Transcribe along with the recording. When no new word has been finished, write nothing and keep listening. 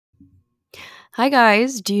Hi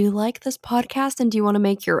guys, do you like this podcast and do you want to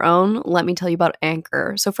make your own? Let me tell you about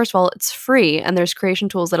Anchor. So first of all, it's free and there's creation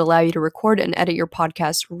tools that allow you to record and edit your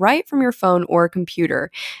podcast right from your phone or computer.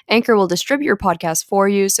 Anchor will distribute your podcast for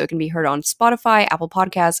you so it can be heard on Spotify, Apple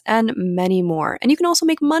Podcasts, and many more. And you can also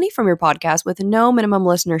make money from your podcast with no minimum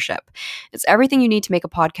listenership. It's everything you need to make a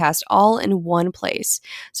podcast all in one place.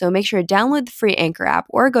 So make sure to download the free Anchor app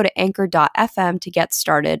or go to anchor.fm to get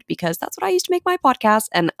started because that's what I used to make my podcast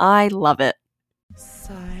and I love it.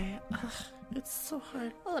 Sigh. Ugh, it's so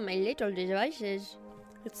hard. Oh, my little devices.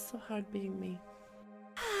 It's so hard being me.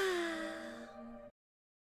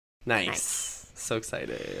 Nice. So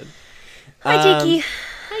excited. Hi, Jakey.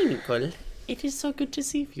 Hi, Nicole. It is so good to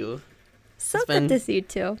see you. So It's good been to see you,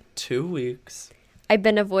 too. 2 weeks. I've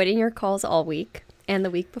been avoiding your calls all week, and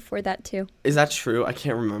the week before that, too. Is that true? I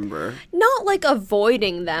can't remember. Not like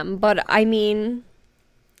avoiding them, but I mean,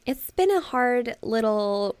 it's been a hard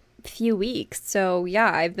little few weeks. So,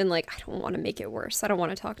 yeah, I've been like, I don't want to make it worse. I don't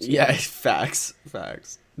want to talk to you. Yeah, facts.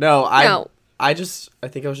 No, I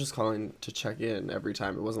think I was just calling to check in every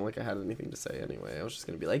time. It wasn't like I had anything to say anyway. I was just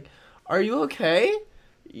going to be like, are you okay?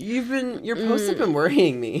 Your posts have been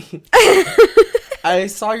worrying me. I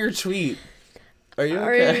saw your tweet. Are you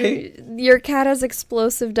okay? Your cat has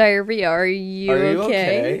explosive diarrhea. Are you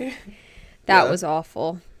okay? That was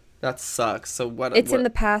awful. That sucks. So what? It's in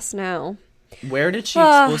the past now. Where did she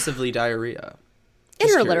explosively diarrhea? In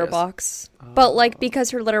Just her curious. litter box. But, like,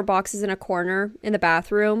 because her litter box is in a corner in the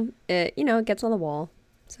bathroom, it gets on the wall.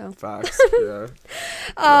 So. Facts, yeah.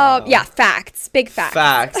 Yeah, facts. Big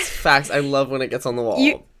facts. Facts. I love when it gets on the wall.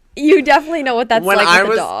 You definitely know what that's like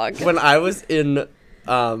with a dog. When I was in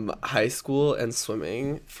high school and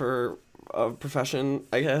swimming for a profession,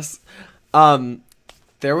 I guess,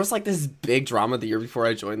 there was, like, this big drama the year before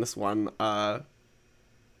I joined this one,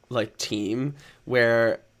 team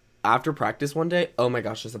where after practice one day, oh my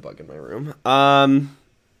gosh, there's a bug in my room. Oh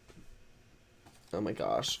my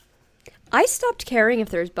gosh. I stopped caring if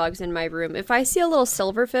there's bugs in my room. If I see a little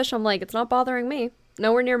silverfish, I'm like, it's not bothering me.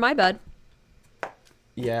 Nowhere near my bed.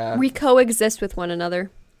 Yeah. We coexist with one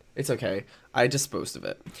another. It's okay. I disposed of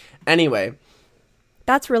it. Anyway.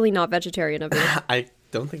 That's really not vegetarian of you. I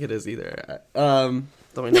don't think it is either. Though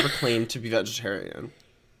I never claimed to be vegetarian.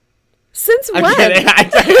 Since when? I'm kidding.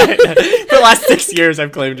 For the last 6 years,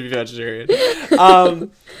 I've claimed to be vegetarian.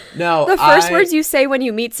 No. The first words you say when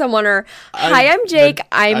you meet someone are, "Hi, I'm Jake.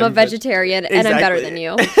 I'm a vegetarian, and I'm better than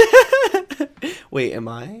you." Wait, am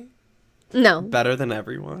I? No. Better than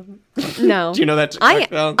everyone? No. Do you know that?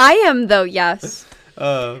 I am though. Yes.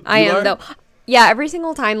 I am though. Yeah, every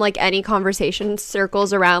single time, like, any conversation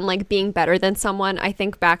circles around, like, being better than someone, I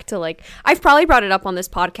think back to, like, I've probably brought it up on this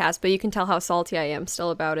podcast, but you can tell how salty I am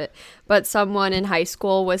still about it. But someone in high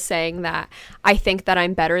school was saying that I think that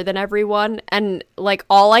I'm better than everyone. And, like,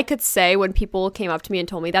 all I could say when people came up to me and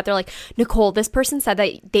told me that, they're like, Nicole, this person said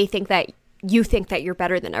that they think that you think that you're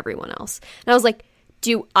better than everyone else. And I was like,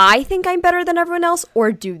 do I think I'm better than everyone else,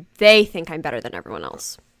 or do they think I'm better than everyone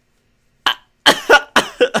else?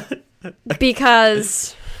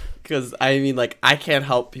 Because I mean, like, I can't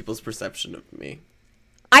help people's perception of me.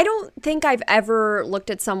 I don't think I've ever looked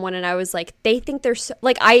at someone and I was like, they think they're so,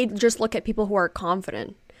 like, I just look at people who are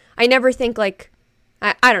confident. I never think, like,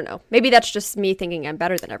 I don't know. Maybe that's just me thinking I'm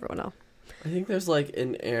better than everyone else. I think there's, like,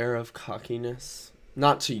 an air of cockiness.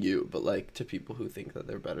 Not to you, but, like, to people who think that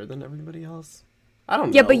they're better than everybody else. I don't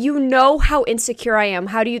know. Yeah, but you know how insecure I am.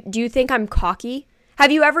 Do you think I'm cocky?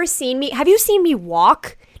 Have you ever seen me? Have you seen me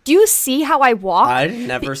walk? Do you see how I walk? I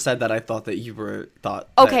never said that I thought that you were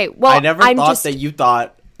Okay, well, I never thought that you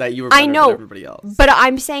thought that you were better than everybody else. But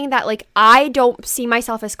I'm saying that, like, I don't see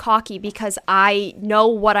myself as cocky because I know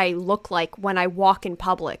what I look like when I walk in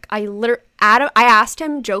public. I asked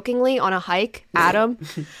him jokingly on a hike, Adam,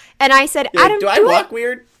 and I said, You're Adam, like, do I walk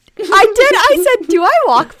weird? I did. I said, do I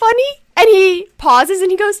walk funny? And he pauses and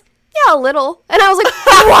he goes, yeah, a little. And I was like,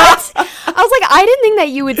 what? I was like, I didn't think that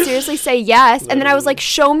you would seriously say yes. And then I was like,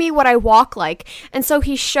 show me what I walk like. And so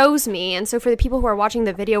he shows me. And so for the people who are watching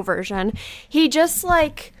the video version, he just,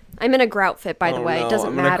 like, I'm in a grout fit, by the way. No, it doesn't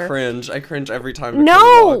I'm matter. Gonna cringe. I cringe every time.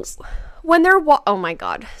 No. Walks. When they're oh my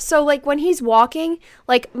god. So, like, when he's walking,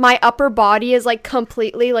 like, my upper body is, like,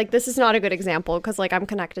 completely, like, this is not a good example because, like, I'm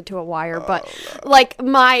connected to a wire, but like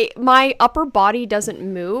my upper body doesn't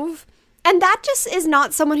move. And that just is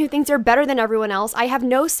not someone who thinks they're better than everyone else. I have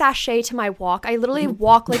no sachet to my walk. I literally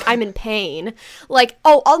walk like I'm in pain. Like,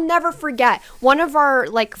 oh, I'll never forget. One of our,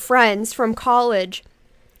 like, friends from college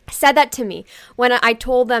said that to me when I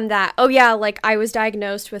told them that, oh yeah, like, I was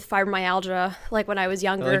diagnosed with fibromyalgia, like, when I was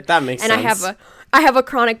younger. Like, that makes sense. And I have a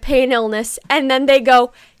chronic pain illness. And then they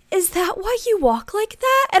go, is that why you walk like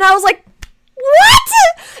that? And I was like,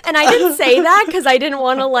 what? And I didn't say that because I didn't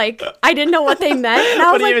want to, like, I didn't know what they meant. And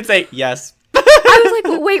I was what do you even say? Yes. I was like,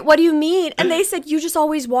 well, wait, what do you mean? And they said, you just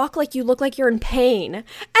always walk like you look like you're in pain. And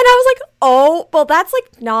I was like, oh, well, that's,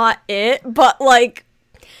 like, not it. But, like,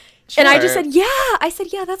 sure. And I just said, yeah. I said,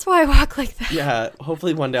 yeah, that's why I walk like that. Yeah,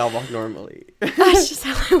 hopefully one day I'll walk normally. That's just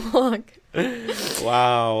how I walk.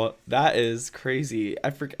 Wow, that is crazy.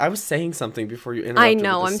 I was saying something before you interrupted. I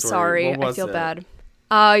know, with the I'm story. sorry. I feel bad.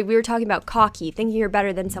 We were talking about cocky, thinking you're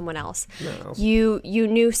better than someone else. No. You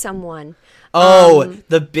knew someone. Oh,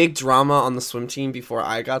 the big drama on the swim team before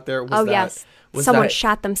I got there was yes. Someone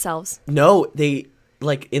shat themselves. No, they,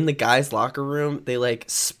 like, in the guys' locker room, they, like,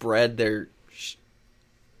 spread their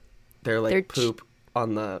poop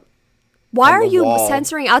on the Why are you wall.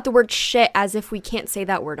 censoring out the word shit as if we can't say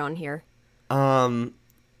that word on here?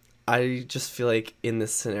 I just feel like in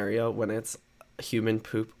this scenario, when it's human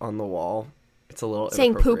poop on the wall, it's a little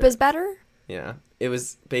saying poop is better? Yeah. It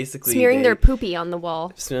was basically smearing their poopy on the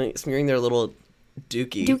wall. Smearing their little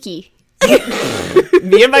dookie. Dookie.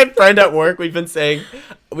 Me and my friend at work, we've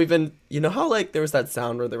been, you know how, like, there was that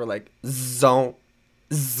sound where they were like, zon,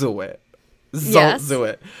 zoet. Yes.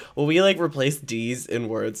 Zoet. Well, we, like, replaced D's in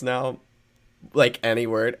words now, like, any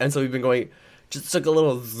word. And so we've been going, just took a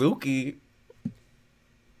little zookie.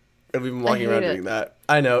 And we've been walking around doing that.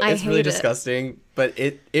 I know, it's really disgusting, but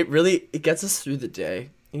it really gets us through the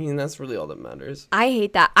day. I mean, that's really all that matters. I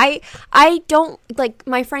hate that. I don't, like,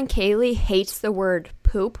 my friend Kaylee hates the word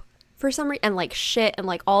poop for some reason, and, like, shit and,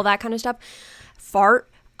 like, all that kind of stuff. Fart.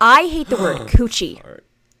 I hate the word coochie. Fart.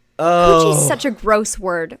 Oh. Coochie's such a gross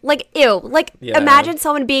word. Like, ew. Like, imagine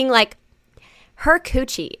someone being like, her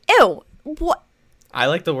coochie. Ew. What? I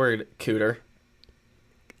like the word cooter.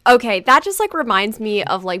 Okay, that just, like, reminds me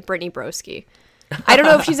of, like, Brittany Broski. I don't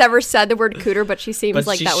know if she's ever said the word cooter, but she seems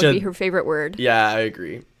like that would be her favorite word. Yeah, I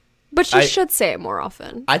agree. But she should say it more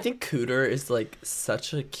often. I think cooter is, like,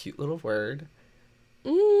 such a cute little word.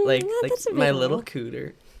 Like my little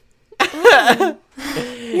cooter. Oh.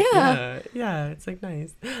 Yeah, it's, like,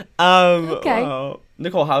 nice. Okay. Wow.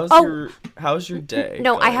 Nicole, how's your day?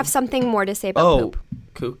 No, going? I have something more to say about poop.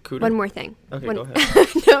 Cooter? One more thing. Okay, go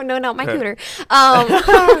ahead. No, not my cooter.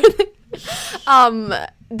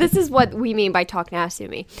 This is what we mean by talk nasty to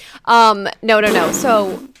me. No.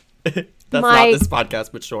 So that's not this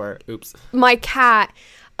podcast, but sure. Oops. My cat.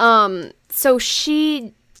 So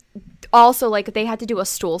she also, like, they had to do a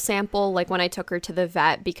stool sample, like, when I took her to the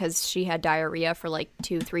vet because she had diarrhea for, like,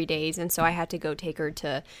 2-3 days. And so I had to go take her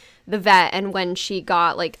to the vet. And when she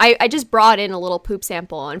got, like, I just brought in a little poop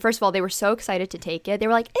sample. And first of all, they were so excited to take it. They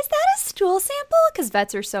were like, is that a stool sample? Because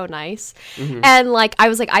vets are so nice. Mm-hmm. And, like, I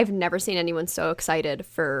was like, I've never seen anyone so excited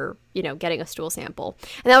for, you know, getting a stool sample.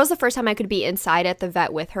 And that was the first time I could be inside at the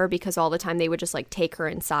vet with her because all the time they would just, like, take her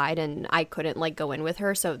inside and I couldn't, like, go in with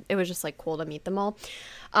her. So it was just, like, cool to meet them all.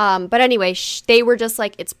 But anyway, they were just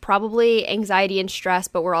like, it's probably anxiety and stress,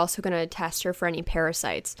 but we're also going to test her for any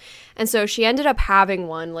parasites. And so she ended up having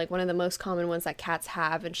one, like one of the most common ones that cats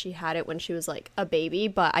have. And she had it when she was like a baby,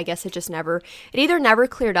 but I guess it either never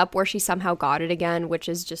cleared up or she somehow got it again, which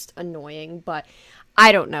is just annoying. But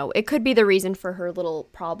I don't know. It could be the reason for her little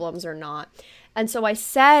problems or not. And so I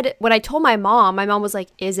said, when I told my mom was like,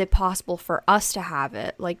 is it possible for us to have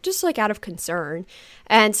it? Like, just like out of concern.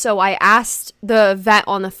 And so I asked the vet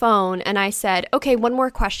on the phone and I said, okay, one more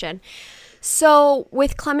question. So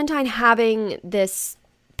with Clementine having this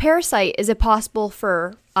parasite, is it possible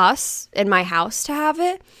for us in my house to have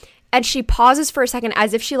it? And she pauses for a second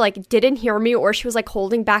as if she like didn't hear me or she was like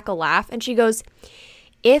holding back a laugh. And she goes,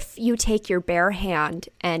 if you take your bare hand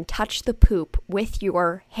and touch the poop with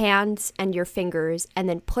your hands and your fingers and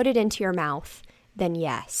then put it into your mouth, then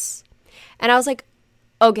yes. And I was like,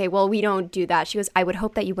 okay, well, we don't do that. She goes, I would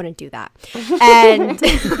hope that you wouldn't do that. And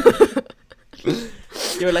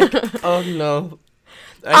you're like, oh no.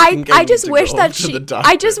 I just wish that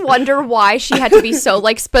I just wonder why she had to be so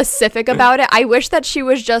like specific about it. I wish that she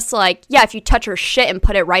was just like, yeah, if you touch her shit and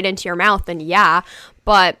put it right into your mouth, then yeah.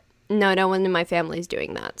 But no one in my family is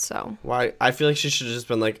doing that, so. Why? I feel like she should have just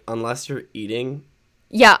been like, unless you're eating.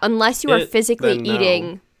 Yeah, unless you are physically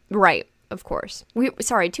eating. No. Right, of course.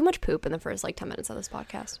 Sorry, too much poop in the first, like, 10 minutes of this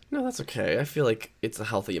podcast. No, that's okay. I feel like it's a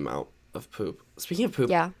healthy amount of poop. Speaking of poop,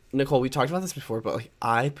 yeah. Nicole, we talked about this before, but, like,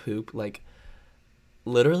 I poop, like,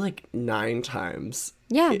 literally, like, 9 times.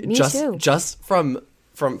 Yeah, me too. Just from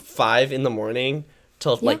 5 in the morning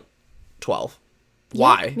till, like, 12.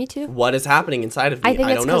 Why? Yeah, me too. What is happening inside of me? I think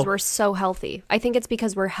it's because we're so healthy. I think it's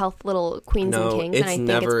because we're health little queens and kings, and I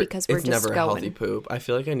think it's because we're just going. It's never healthy poop. I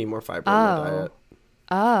feel like I need more fiber in my diet.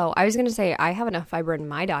 Oh, I was going to say I have enough fiber in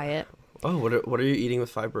my diet. Oh, what are you eating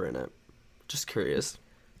with fiber in it? Just curious.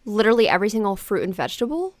 Literally every single fruit and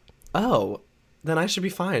vegetable. Oh, then I should be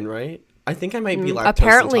fine, right? I think I might be lactose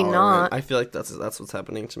apparently intolerant. not. I feel like that's what's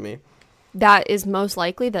happening to me. That is most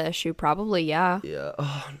likely the issue, probably, yeah. Yeah.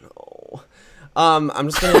 Oh no. I'm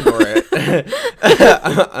just gonna ignore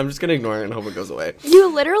it. I'm just gonna ignore it and hope it goes away.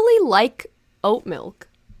 You literally like oat milk.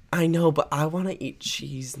 I know, but I want to eat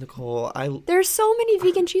cheese, Nicole. There's so many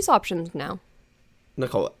vegan cheese options now.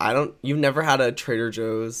 Nicole, you've never had a Trader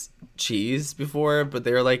Joe's cheese before, but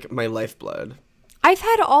they're like my lifeblood. I've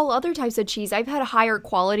had all other types of cheese. I've had higher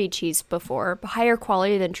quality cheese before, higher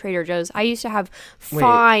quality than Trader Joe's. I used to have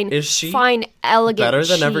fine, elegant better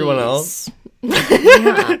than cheese. Everyone else?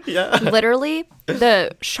 Yeah. Yeah. Literally,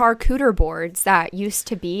 the charcuterie boards that used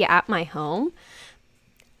to be at my home,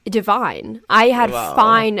 divine. I had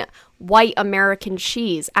fine white American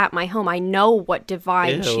cheese at my home. I know what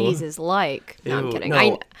divine cheese is like. No, I'm kidding.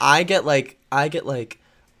 No, I get like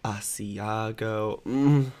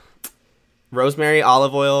Asiago. Rosemary,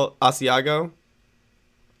 olive oil, Asiago.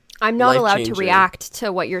 I'm not allowed to react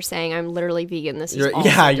to what you're saying. I'm literally vegan. This is you're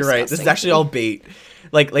right. This is actually all bait.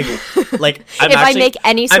 Like if I make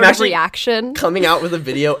any sort of reaction, coming out with a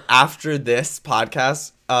video after this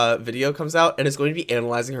podcast video comes out, and it's going to be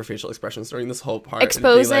analyzing her facial expressions during this whole part,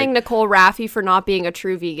 exposing Nicole Raffi for not being a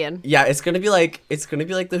true vegan. Yeah, it's gonna be like those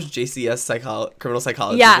JCS criminal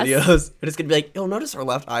psychology videos, and it's gonna be like, you'll notice her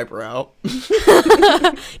left eyebrow.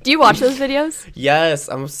 Do you watch those videos? Yes,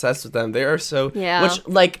 I'm obsessed with them. They are so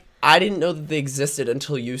which I didn't know that they existed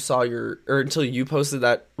until you until you posted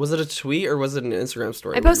that. Was it a tweet or was it an Instagram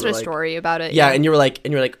story? I posted a story about it. Yeah, and you're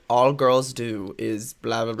like, all girls do is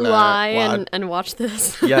blah blah blah. Lie and watch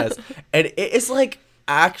this. Yes, and it's like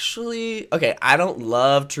actually okay. I don't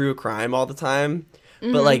love true crime all the time,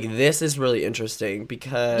 but like this is really interesting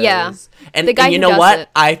because and you know what?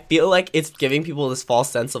 I feel like it's giving people this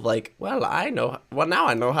false sense of like, now I know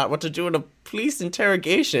what to do in a police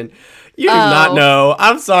interrogation. You do not know.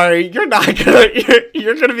 I'm sorry. You're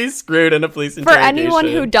gonna be screwed in a police interrogation. For anyone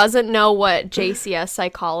who doesn't know what JCS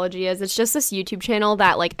psychology is, it's just this YouTube channel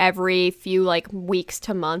that like every few like weeks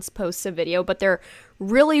to months posts a video, but they're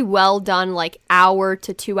really well done, like hour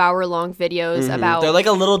to 2 hour long videos about. They're like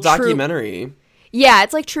a little documentary. Yeah,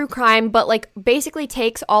 it's like true crime, but like basically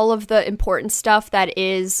takes all of the important stuff that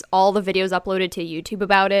is all the videos uploaded to YouTube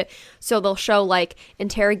about it. So they'll show like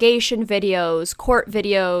interrogation videos, court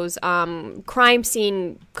videos, crime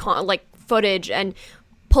scene like footage, and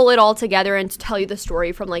pull it all together and tell you the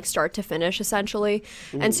story from like start to finish essentially.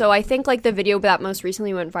 Ooh. And so I think like the video that most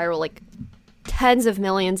recently went viral, like tens of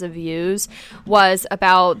millions of views, was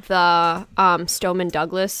about the Stoneman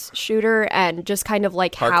Douglas shooter and just kind of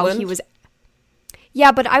like Parkland? How he was.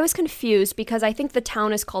 Yeah, but I was confused because I think the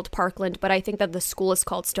town is called Parkland, but I think that the school is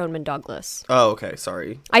called Stoneman Douglas. Oh, okay.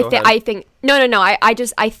 Sorry. I think no.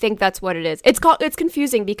 I think that's what it is. It's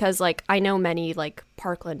confusing because like I know many like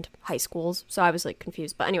Parkland high schools, so I was like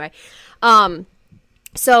confused. But anyway,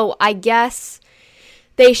 so I guess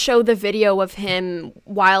they show the video of him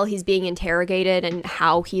while he's being interrogated and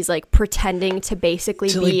how he's like pretending to basically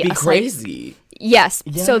be crazy. Yes,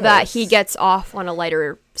 so that he gets off on a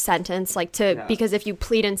lighter sentence, because if you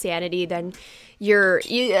plead insanity, then you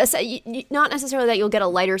not necessarily that you'll get a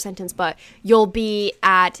lighter sentence, but you'll be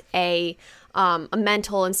at a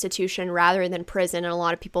mental institution rather than prison, and a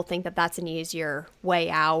lot of people think that that's an easier way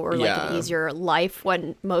out or like an easier life,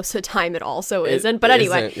 when most of the time it also isn't. But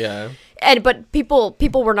anyway, but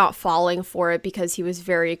people were not falling for it because he was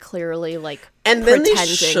very clearly like pretending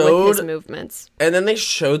with his movements. And then they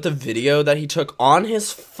showed the video that he took on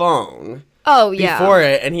his phone. Oh yeah, before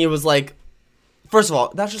it, and he was like, first of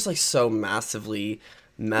all, that's just like so massively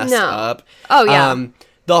messed up. Oh yeah,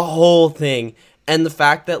 the whole thing. And the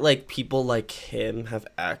fact that like people like him have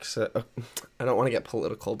access, I don't want to get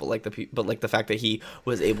political, but the fact that he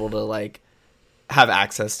was able to like have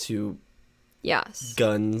access to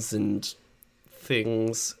guns and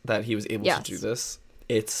things, that he was able to do this,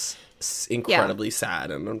 it's incredibly sad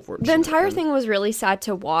and unfortunate. The entire thing was really sad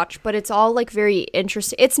to watch, but it's all like very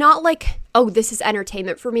interesting. It's not like, oh, this is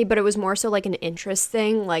entertainment for me, but it was more so like an interest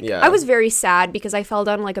thing. Like I was very sad because I fell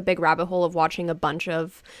down like a big rabbit hole of watching a bunch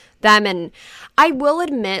of them. And I will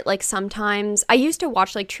admit, like sometimes I used to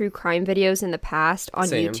watch like true crime videos in the past on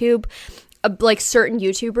YouTube, like certain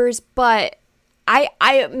YouTubers, but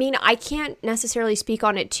I mean, I can't necessarily speak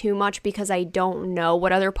on it too much because I don't know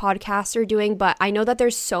what other podcasts are doing, but I know that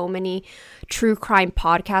there's so many true crime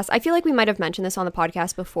podcasts. I feel like we might have mentioned this on the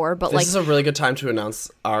podcast before, but this is a really good time to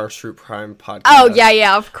announce our true crime podcast. Oh,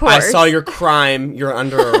 yeah, of course. I saw your crime. You're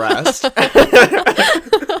under arrest.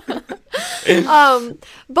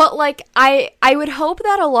 But like I would hope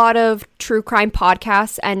that a lot of true crime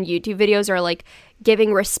podcasts and YouTube videos are like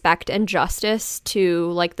giving respect and justice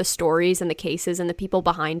to like the stories and the cases and the people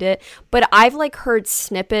behind it. But I've like heard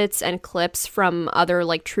snippets and clips from other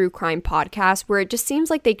like true crime podcasts where it just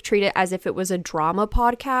seems like they treat it as if it was a drama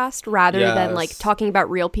podcast rather than like talking about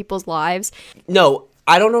real people's lives. No,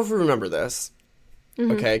 I don't know if you remember this.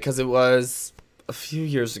 Okay, because it was a few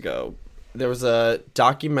years ago. There was a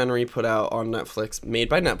documentary put out on Netflix, made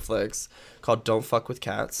by Netflix, called Don't Fuck with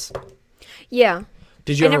Cats. Yeah.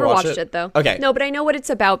 Did you ever watch it? I never watched it though. Okay. No, but I know what it's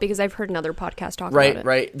about because I've heard another podcast talk about it.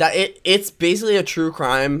 Right. It's basically a true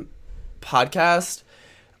crime podcast.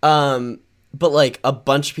 But like a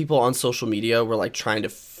bunch of people on social media were like trying to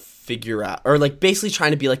figure out, or like basically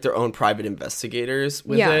trying to be like their own private investigators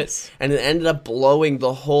with it, and it ended up blowing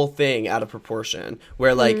the whole thing out of proportion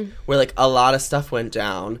where like a lot of stuff went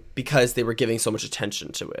down because they were giving so much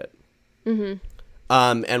attention to it.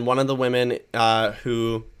 And one of the women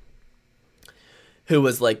who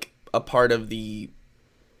was like a part of the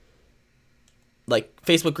like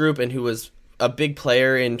Facebook group and who was a big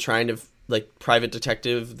player in trying to like private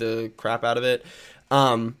detective the crap out of it,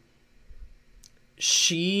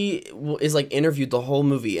 she is like interviewed the whole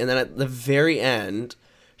movie, and then at the very end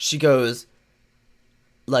she goes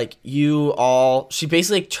like, you all, she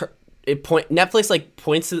basically Netflix like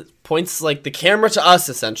points like the camera to us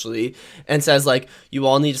essentially and says like, you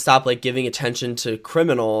all need to stop like giving attention to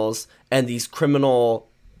criminals and these criminal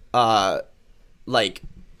like,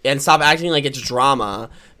 and stop acting like it's drama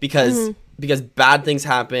because bad things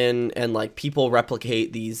happen and like people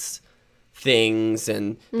replicate these things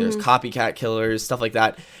and there's copycat killers, stuff like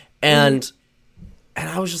that. And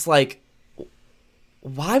I was just like,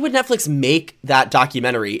 why would Netflix make that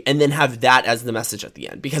documentary and then have that as the message at the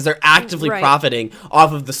end? Because they're actively profiting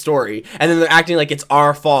off of the story, and then they're acting like it's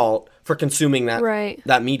our fault for consuming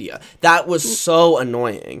that media. That was so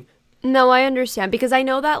annoying. No, I understand, because I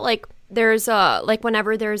know that like there's like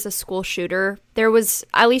whenever there's a school shooter, there was,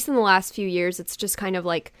 at least in the last few years, it's just kind of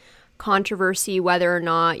like controversy whether or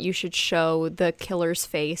not you should show the killer's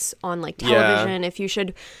face on like television, if you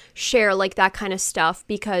should share like that kind of stuff,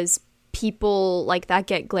 because people like that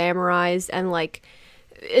get glamorized and like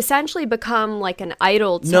essentially become like an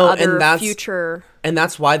idol to other future. And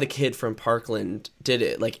that's why the kid from Parkland did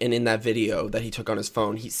it. Like, and in that video that he took on his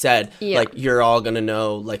phone, he said like, you're all gonna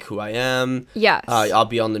know like who I am. Yes. I'll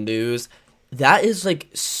be on the news. That is like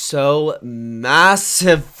so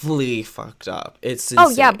massively fucked up. It's insane. Oh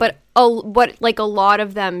yeah, but like a lot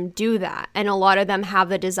of them do that, and a lot of them have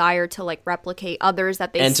the desire to like replicate others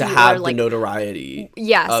that they and see, to have or, the like, notoriety.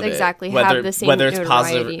 Yes, exactly. Whether, have the same whether it's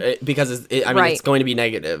notoriety. positive, because it's going to be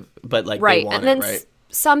negative, but like they want and then it, right?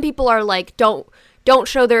 Some people are like, don't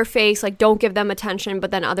show their face, like don't give them attention,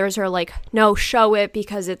 but then others are like, no, show it,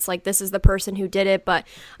 because it's like this is the person who did it. But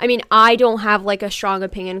I mean, I don't have like a strong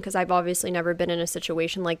opinion because I've obviously never been in a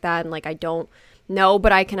situation like that, and like I don't know,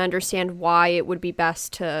 but I can understand why it would be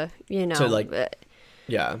best to, you know, to like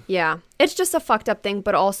yeah, it's just a fucked up thing.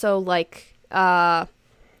 But also like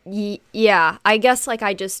yeah, I guess like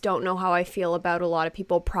I just don't know how I feel about a lot of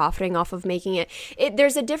people profiting off of making it.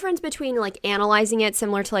 There's a difference between like analyzing it,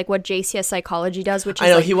 similar to like what JCS Psychology does, which is, I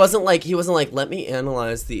know, like, he wasn't like let me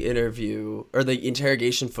analyze the interview or the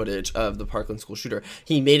interrogation footage of the Parkland school shooter.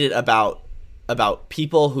 He made it about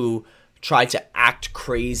people who tried to act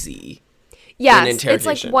crazy. Yeah, it's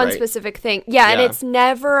like one specific thing. Yeah, and it's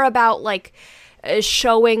never about like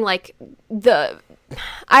showing like the.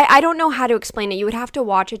 I don't know how to explain it. You would have to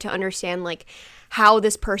watch it to understand like how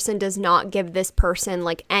this person does not give this person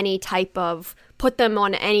like any type of, put them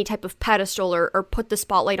on any type of pedestal or put the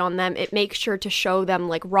spotlight on them. It makes sure to show them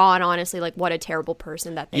like raw and honestly like what a terrible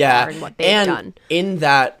person that they are and what they've done. In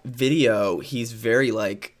that video, he's very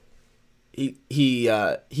like he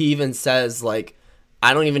even says like,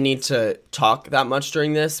 I don't even need to talk that much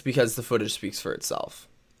during this because the footage speaks for itself.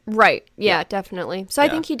 Right. Yeah, definitely. So I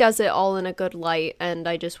think he does it all in a good light, and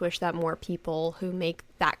I just wish that more people who make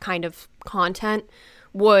that kind of content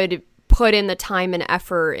would put in the time and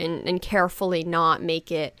effort and carefully not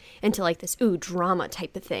make it into like this drama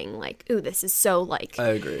type of thing. Like, this is so like, I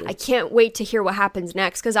agree. I can't wait to hear what happens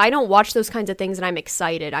next, because I don't watch those kinds of things and I'm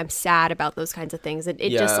excited. I'm sad about those kinds of things. It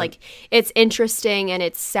just like, it's interesting and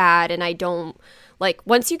it's sad, and I don't like,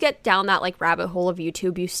 once you get down that like rabbit hole of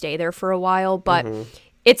YouTube, you stay there for a while, but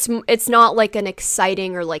it's not like an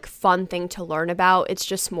exciting or like fun thing to learn about. It's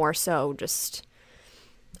just more so just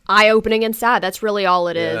eye-opening and sad. That's really all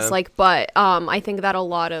it is. Like, but I think that a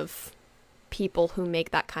lot of people who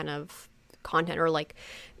make that kind of content, or like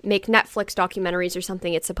make Netflix documentaries or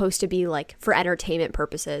something, it's supposed to be like for entertainment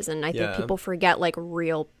purposes, and I think people forget like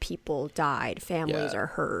real people died, families are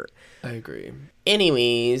hurt. I agree.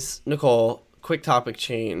 Anyways, Nicole, quick topic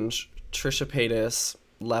change. Trisha Paytas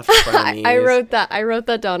left frenemies. I wrote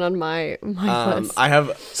that down on my list. I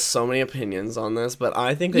have so many opinions on this, but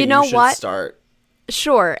I think that you should start.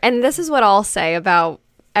 Sure. And this is what I'll say about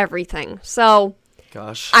everything. So,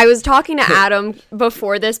 gosh, I was talking to Adam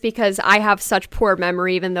before this, because I have such poor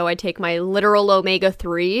memory. Even though I take my literal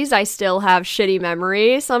omega-3s, I still have shitty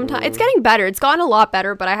memory sometimes. It's getting better. It's gotten a lot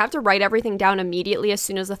better, but I have to write everything down immediately as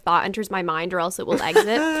soon as a thought enters my mind, or else it will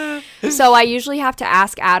exit. So I usually have to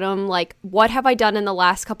ask Adam, like, what have I done in the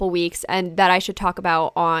last couple weeks and that I should talk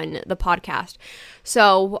about on the podcast?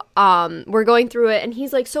 So we're going through it, and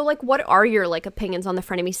he's like, so like, what are your like opinions on the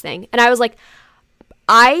frenemies thing? And I was like,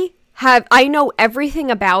 I know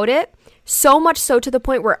everything about it, so much so to the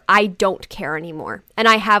point where I don't care anymore. And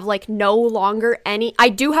I have like no longer any, I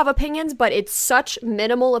do have opinions, but it's such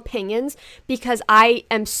minimal opinions because I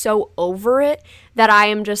am so over it that I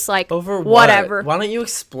am just like, over whatever. Why don't you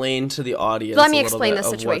explain to the audience Let me explain the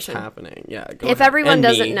situation. What's happening. Yeah, go if ahead. everyone and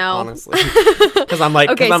doesn't me, know. honestly. Because I'm like,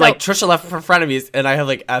 like, Trisha left for frenemies, and I have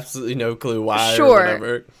like absolutely no clue why or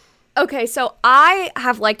whatever. Okay, so I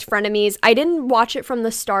have liked frenemies. I didn't watch it from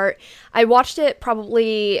the start. I watched it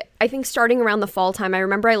probably, I think, starting around the fall time. I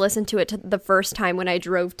remember I listened to it the first time when I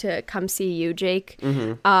drove to come see you, Jake.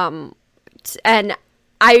 And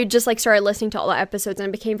I just like started listening to all the episodes, and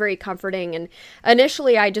it became very comforting. And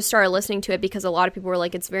initially I just started listening to it because a lot of people were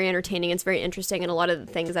like, it's very entertaining, it's very interesting, and a lot of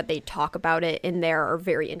the things that they talk about it in there are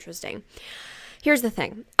very interesting. Here's the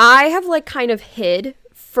thing. I have like kind of hid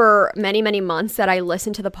for many, many months that I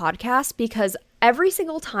listened to the podcast, because every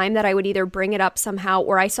single time that I would either bring it up somehow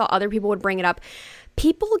or I saw other people would bring it up,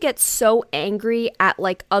 people get so angry at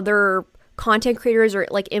like other content creators or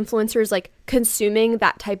like influencers like consuming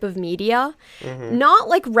that type of media. Not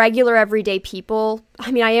like regular everyday people.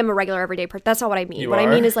 I mean, I am a regular everyday person. That's not what I mean. What I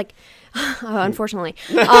mean is like, unfortunately,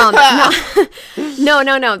 no. That's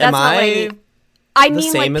not what I mean. I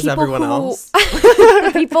mean, like, as everyone else?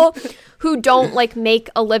 People who don't like make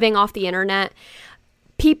a living off the internet.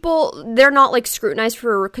 People, they're not like scrutinized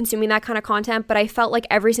for consuming that kind of content, but I felt like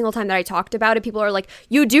every single time that I talked about it, people are like,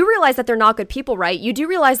 you do realize that they're not good people, right? You do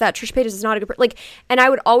realize that Trish Paytas is not a good person. Like, and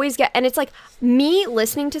I would always get, and it's like, me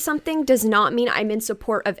listening to something does not mean I'm in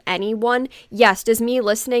support of anyone. Yes, does me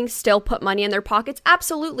listening still put money in their pockets?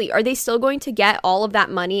 Absolutely. Are they still going to get all of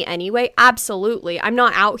that money anyway? Absolutely. I'm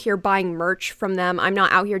not out here buying merch from them. I'm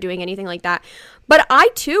not out here doing anything like that. But I,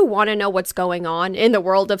 too, want to know what's going on in the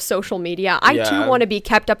world of social media. I, too, want to be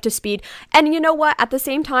kept up to speed. And you know what? At the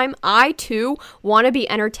same time, I, too, want to be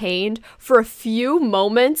entertained for a few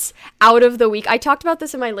moments out of the week. I talked about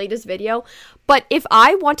this in my latest video. But if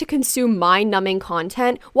I want to consume mind-numbing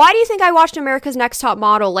content, why do you think I watched America's Next Top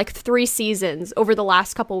Model like 3 seasons over the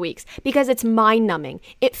last couple weeks? Because it's mind-numbing.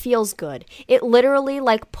 It feels good. It literally,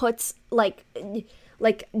 like, puts, like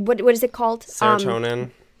what is it called?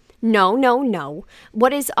 Serotonin. No.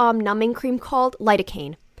 What is numbing cream called?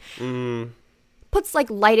 Lidocaine. Puts like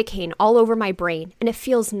lidocaine all over my brain, and it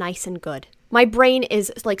feels nice and good. My brain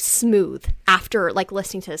is like smooth after like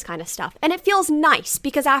listening to this kind of stuff. And it feels nice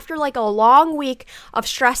because after like a long week of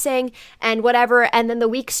stressing and whatever, and then the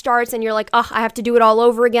week starts and you're like, oh, I have to do it all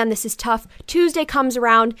over again. This is tough. Tuesday comes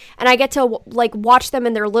around and I get to like watch them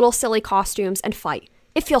in their little silly costumes and fight.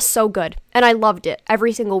 It feels so good, and I loved it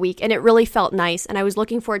every single week, and it really felt nice, and I was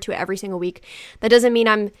looking forward to it every single week. That doesn't mean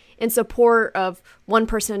I'm in support of one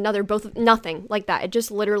person, another, both, nothing like that. It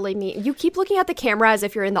just literally means you keep looking at the camera as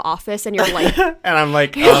if you're in the office, and you're like, and I'm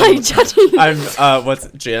like, you're like judging. I'm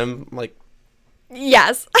what's Jim like?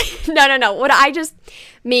 Yes, no. What I just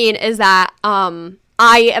mean is that I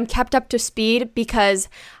am kept up to speed because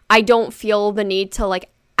I don't feel the need to like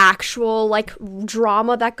actual like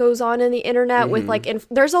drama that goes on in the internet with like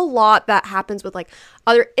there's a lot that happens with like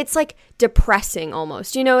other, it's like depressing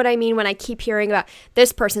almost, you know what I mean, when I keep hearing about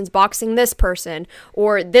this person's boxing this person,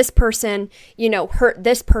 or this person, you know, hurt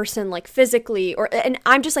this person like physically, or, and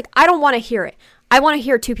I'm just like, I don't want to hear it. I want to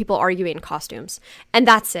hear two people arguing in costumes, and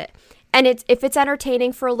that's it. And if it's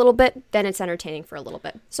entertaining for a little bit, then it's entertaining for a little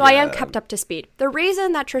bit. So I am kept up to speed. The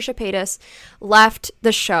reason that Trisha Paytas left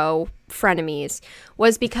the show, Frenemies,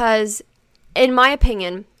 was because, in my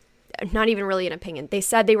opinion, not even really an opinion, they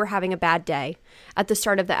said they were having a bad day at the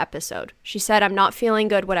start of the episode. She said, I'm not feeling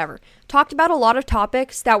good, whatever. Talked about a lot of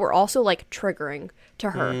topics that were also, like, triggering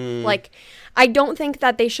to her. Like, I don't think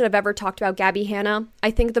that they should have ever talked about Gabby Hanna. I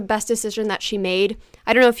think the best decision that she made,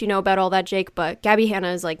 I don't know if you know about all that, Jake, but Gabby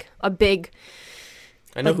Hanna is, like, a big...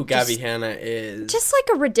 I know who Gabby Hanna is. Just,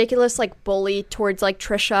 like, a ridiculous, like, bully towards, like,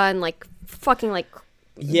 Trisha and, like, fucking, like...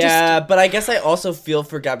 Yeah, but I guess I also feel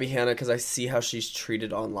for Gabby Hanna because I see how she's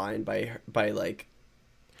treated online by like,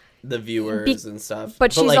 the viewers and stuff.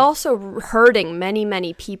 But she's, like, also hurting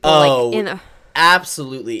many people, like, in a...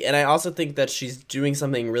 Absolutely. And I also think that she's doing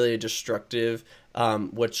something really destructive,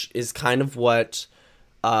 which is kind of what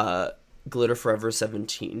Glitter Forever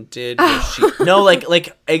 17 did.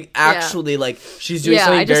 Actually, like, she's doing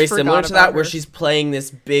something very similar to that, where she's playing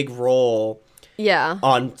this big role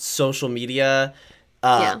on social media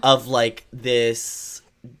of, like, this...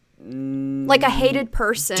 like a hated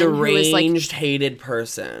person. Deranged, hated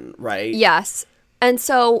person, right? Yes. And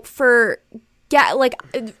so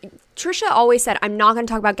Trisha always said, I'm not going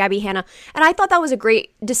to talk about Gabby Hanna. And I thought that was a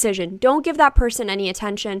great decision. Don't give that person any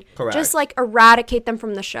attention. Correct. Just, like, eradicate them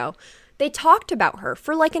from the show. They talked about her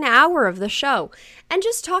for, like, an hour of the show and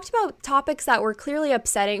just talked about topics that were clearly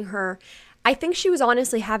upsetting her. I think she was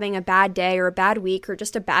honestly having a bad day or a bad week or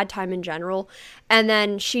just a bad time in general. And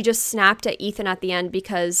then she just snapped at Ethan at the end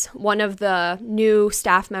because one of the new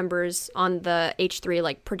staff members on the H3,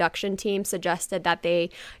 like, production team suggested that they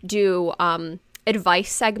do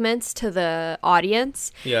advice segments to the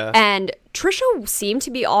audience. Yeah. And Trisha seemed to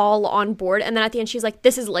be all on board. And then at the end, she's like,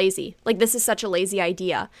 this is lazy. Like, this is such a lazy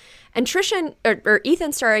idea. And Trisha or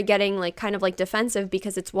Ethan started getting, like, kind of, like, defensive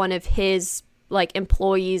because it's one of his, like,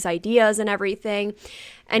 employees' ideas and everything.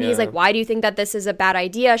 And he's like, why do you think that this is a bad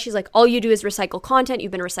idea? She's like, all you do is recycle content.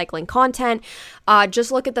 You've been recycling content.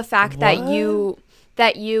 Just look at the fact that you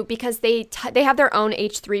because they have their own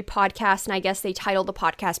H3 podcast, and I guess they titled the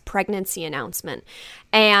podcast Pregnancy Announcement.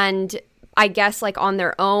 And I guess, like, on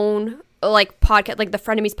their own, like, podcast, like the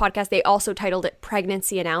Frenemies podcast, they also titled it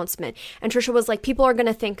Pregnancy Announcement. And Trisha was like, people are going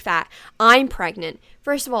to think that I'm pregnant.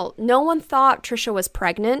 First of all, no one thought Trisha was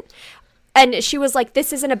pregnant. And she was like,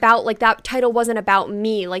 this isn't about, like, that title wasn't about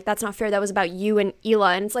me. Like, that's not fair. That was about you and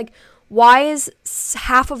Hila. And it's like, why is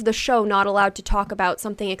half of the show not allowed to talk about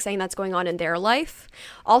something exciting that's going on in their life?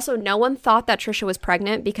 Also, no one thought that Trisha was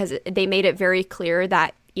pregnant because they made it very clear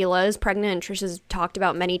that Hila is pregnant, and Trisha's talked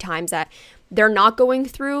about many times that they're not going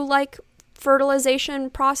through, like, fertilization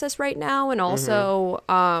process right now. And also,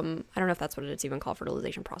 I don't know if that's what it's even called,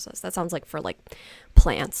 fertilization process. That sounds like for, like,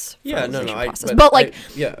 plants. Yeah,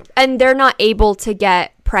 and they're not able to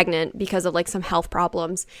get pregnant because of, like, some health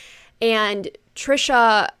problems. And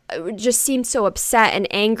Trisha just seemed so upset and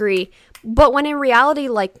angry. But when in reality,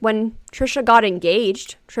 like, when Trisha got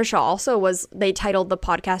engaged, Trisha also they titled the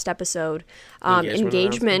podcast episode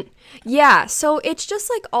Engagement. Yeah, so it's just,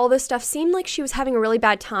 like, all this stuff seemed like she was having a really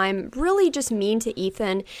bad time, really just mean to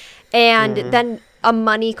Ethan. And then a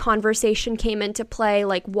money conversation came into play,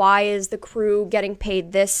 like, why is the crew getting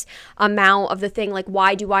paid this amount of the thing? Like,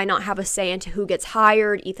 why do I not have a say into who gets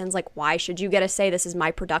hired? Ethan's like, why should you get a say? This is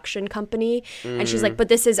my production company. And she's like, but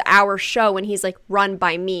this is our show. And he's like, run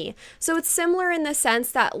by me. So it's similar in the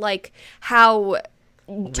sense that, like, how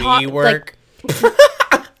we work.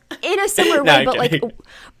 Like, in a similar way,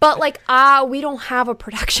 but we don't have a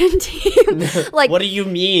production team. Like, what do you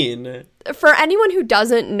mean? For anyone who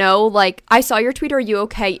doesn't know, like, I saw your tweet, are you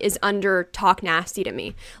okay, is under Talk Nasty to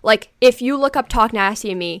me. Like, if you look up Talk Nasty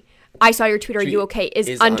to me, I saw your tweet, are you okay,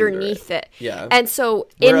 is underneath it. Yeah. And so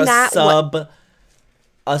we're in that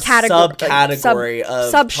subcategory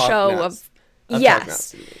of sub show of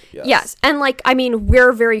yes. Yes. And, like, I mean,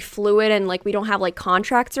 we're very fluid and, like, we don't have, like,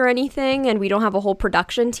 contracts or anything, and we don't have a whole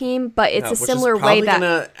production team, but it's a similar way that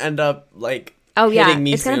gonna end up, like,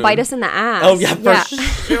 it's gonna bite us in the ass. Oh yeah,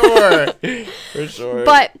 sure. For sure.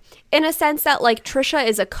 But in a sense that, like, Trisha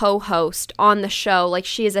is a co-host on the show, like,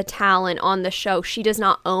 she is a talent on the show, she does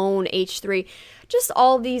not own H3. Just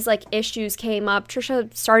all these, like, issues came up.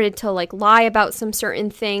 Trisha started to, like, lie about some certain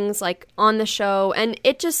things, like, on the show, and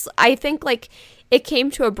it just, I think, like, it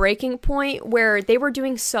came to a breaking point where they were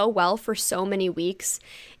doing so well for so many weeks.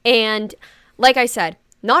 And like I said,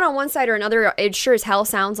 not on one side or another, it sure as hell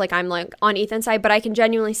sounds like I'm, like, on Ethan's side, but I can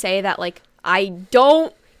genuinely say that, like, I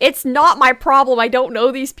don't it's not my problem. I don't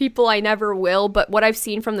know these people. I never will. But what I've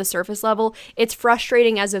seen from the surface level, it's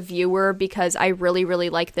frustrating as a viewer because I really, really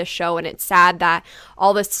like this show. And it's sad that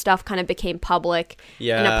all this stuff kind of became public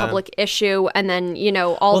in a public issue. And then, you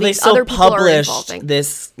know, all these other people are involving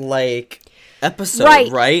this, like,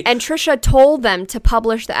 episode, right? And Trisha told them to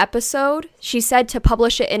publish the episode. She said to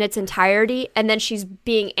publish it in its entirety, and then she's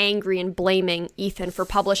being angry and blaming Ethan for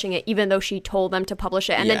publishing it, even though she told them to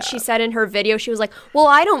publish it. And then she said in her video, she was like, well,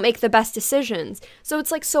 I don't make the best decisions. So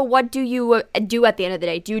it's like, so what do you do at the end of the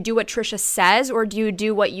day? Do you do what Trisha says, or do you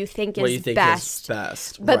do what you think is best?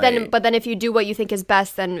 But then if you do what you think is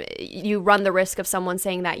best, then you run the risk of someone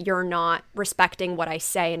saying that you're not respecting what I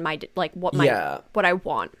say and what I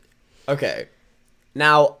want. Okay.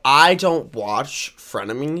 Now, I don't watch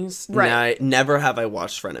frenemies. Right. Never have I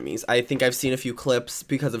watched frenemies. I think I've seen a few clips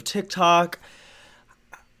because of TikTok.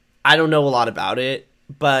 I don't know a lot about it,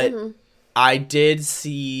 but I did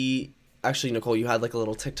see... Actually, Nicole, you had like a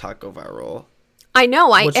little TikTok go viral. I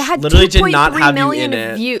know. It had literally did not have 2.3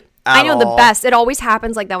 million views. I know, the best. It always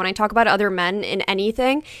happens like that when I talk about other men in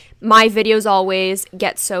anything. My videos always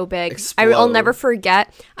get so big. I'll never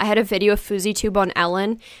forget. I had a video of FouseyTube on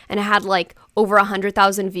Ellen, and it had like over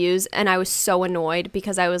 100,000 views, and I was so annoyed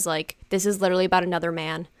because I was like, "This is literally about another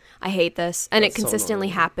man. I hate this," and it consistently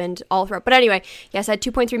happened all throughout. But anyway, yes, I had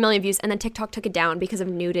 2.3 million views, and then TikTok took it down because of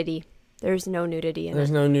nudity. There's no nudity in it.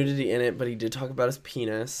 There's no nudity in it, but he did talk about his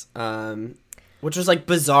penis, which was like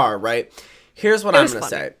bizarre, right? Here's what I'm gonna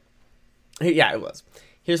say. Yeah, it was.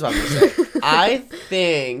 Here's what I'm going to say. I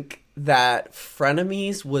think that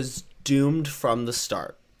frenemies was doomed from the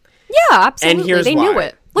start. Yeah, absolutely. And here's they why. Knew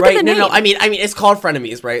it. Look at the name. No, I mean, it's called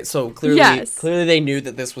frenemies, right? So clearly they knew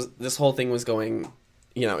that this whole thing was going,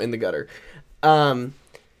 you know, in the gutter. But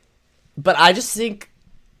I just think,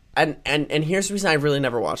 and here's the reason I really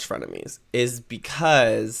never watched frenemies is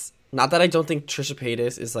because, not that I don't think Trisha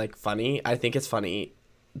Paytas is like funny. I think it's funny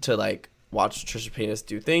to like watch Trisha Paytas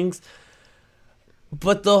do things.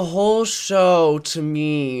 But the whole show, to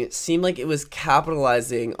me, seemed like it was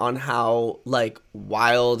capitalizing on how, like,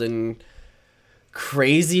 wild and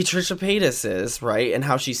crazy Trisha Paytas is, right? And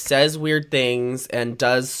how she says weird things and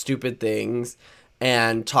does stupid things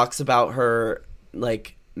and talks about her,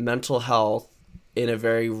 like, mental health in a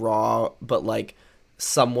very raw but, like,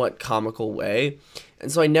 somewhat comical way. And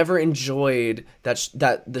so I never enjoyed that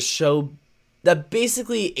the show, that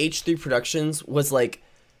basically H3 Productions was, like,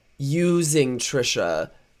 using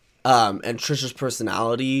Trisha and Trisha's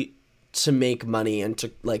personality to make money and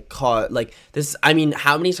to like call like this. I mean,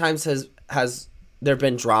 how many times has there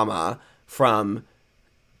been drama from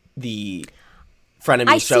the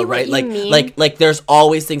frenemy show, right? Like there's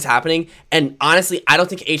always things happening. And honestly, I don't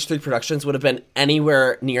think H3 Productions would have been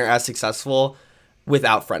anywhere near as successful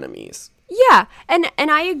without frenemies. Yeah, and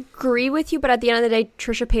I agree with you, but at the end of the day,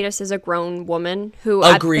 Trisha Paytas is a grown woman who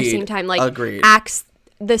at the same time like acts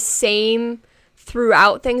the same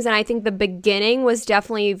throughout things, and I think the beginning was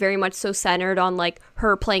definitely very much so centered on like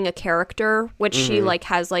her playing a character, which she like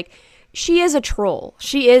has like she is a troll.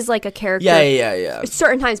 She is like a character. Yeah.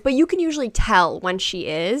 Certain times, but you can usually tell when she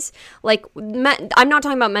is. Like, I'm not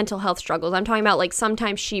talking about mental health struggles. I'm talking about like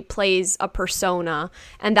sometimes she plays a persona,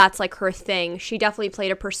 and that's like her thing. She definitely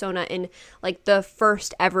played a persona in like the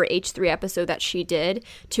first ever H3 episode that she did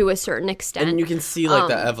to a certain extent. And you can see like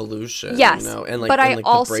the evolution, yes, you know, and like, but and, like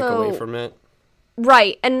the break away from it.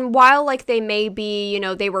 Right, and while, like, they may be, you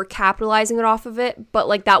know, they were capitalizing it off of it, but,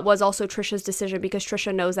 like, that was also Trisha's decision because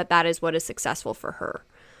Trisha knows that that is what is successful for her.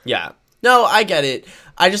 Yeah. No, I get it.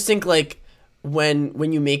 I just think, like, when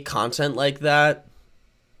you make content like that,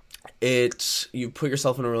 you put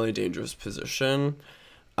yourself in a really dangerous position.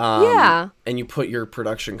 And you put your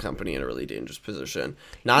production company in a really dangerous position.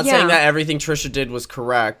 Not saying that everything Trisha did was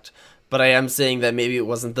correct, but I am saying that maybe it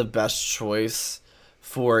wasn't the best choice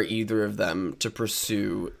for either of them to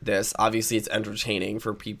pursue this. Obviously, it's entertaining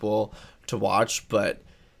for people to watch, but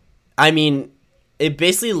I mean, it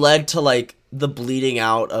basically led to like the bleeding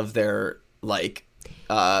out of their like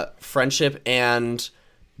friendship and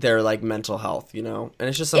their like mental health, you know? And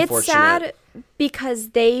it's just unfortunate. It's sad because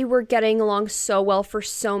they were getting along so well for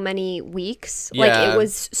so many weeks. Yeah. Like, it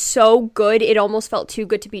was so good. It almost felt too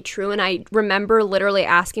good to be true. And I remember literally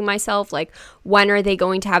asking myself, like, when are they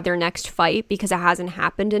going to have their next fight? Because it hasn't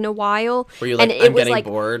happened in a while. Were you like, I'm getting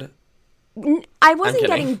bored? I wasn't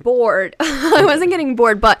getting bored. I wasn't getting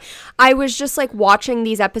bored, but I was just like watching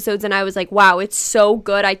these episodes and I was like, wow, it's so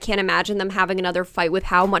good. I can't imagine them having another fight with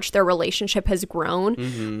how much their relationship has grown.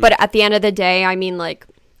 Mm-hmm. But at the end of the day, I mean, like,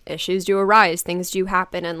 issues do arise, things do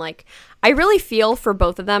happen, and like I really feel for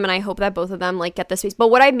both of them, and I hope that both of them like get the space. But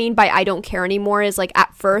what I mean by I don't care anymore is like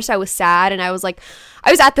at first I was sad, and I was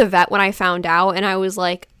at the vet when I found out, and I was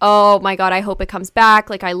like, oh my god, I hope it comes back,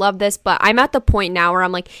 like I love this. But I'm at the point now where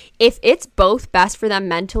I'm like, if it's both best for them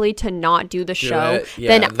mentally to not do the show,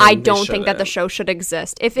 then I don't think that the show should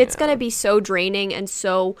exist. If it's gonna be so draining and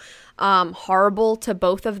so horrible to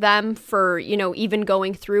both of them for, you know, even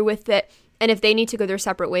going through with it, and if they need to go their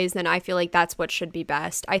separate ways, then I feel like that's what should be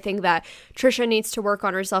best. I think that Trisha needs to work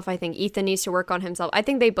on herself. I think Ethan needs to work on himself. I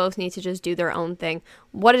think they both need to just do their own thing.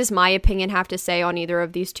 What does my opinion have to say on either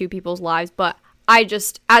of these two people's lives? But I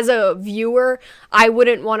just, as a viewer, I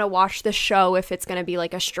wouldn't want to watch the show if it's going to be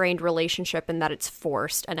like a strained relationship and that it's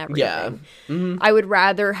forced and everything. Yeah. Mm-hmm. I would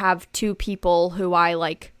rather have two people who I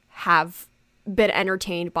like have been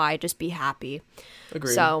entertained by just be happy.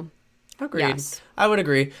 Agreed. So... Agreed. Yes. I would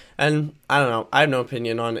agree. And I don't know. I have no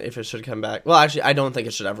opinion on if it should come back. Well, actually, I don't think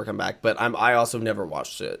it should ever come back, but I also never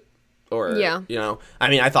watched it. Or, you know, I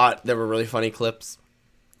mean, I thought there were really funny clips.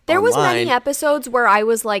 There was many episodes where I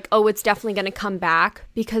was like, oh, it's definitely going to come back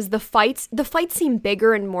because the fights seem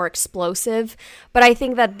bigger and more explosive. But I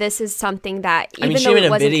think that this is something that even I mean, she though made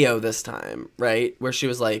it a video this time, right? Where she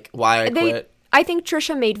was like, why I quit. I think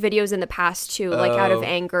Trisha made videos in the past too, like out of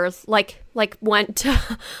anger, like went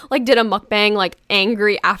to, like did a mukbang, like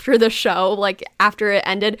angry after the show, like after it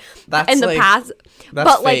ended in the past. That's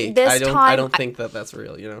but fake. Like this time, I don't think that's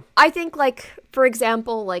real, you know? I think like, for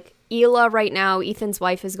example, like Ela right now, Ethan's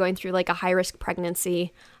wife is going through like a high risk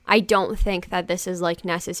pregnancy. I don't think that this is like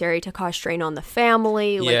necessary to cause strain on the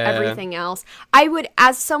family, like everything else. I would,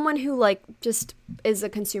 as someone who like just is a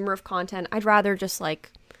consumer of content, I'd rather just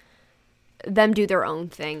like them do their own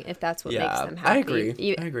thing if that's what makes them happy.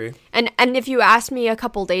 I agree. And if you asked me a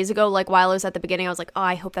couple days ago, like while I was at the beginning, I was like, oh,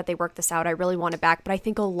 I hope that they work this out. I really want it back. But I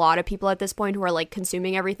think a lot of people at this point who are like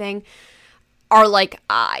consuming everything are like,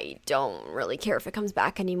 I don't really care if it comes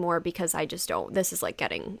back anymore because I just don't. This is like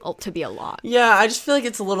getting to be a lot. Yeah, I just feel like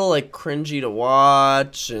it's a little like cringy to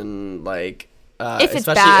watch and like if it's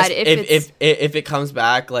bad, if it comes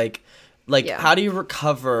back, like how do you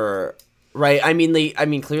recover? Right, I mean,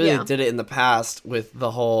 clearly they did it in the past with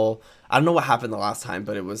the whole. I don't know what happened the last time,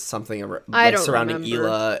 but it was something surrounding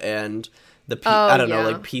Ela and the I don't know,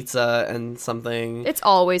 like pizza and something. It's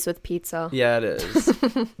always with pizza. Yeah, it is.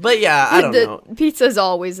 But yeah, I don't know. Pizza's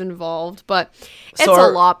always involved, but it's a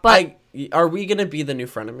lot. But are we gonna be the new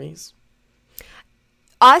frenemies?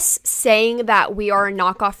 Us saying that we are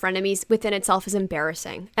knockoff frenemies within itself is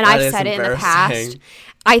embarrassing. And I've said it in the past.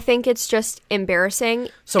 I think it's just embarrassing.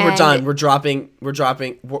 So we're done. We're dropping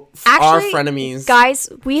our frenemies. Guys,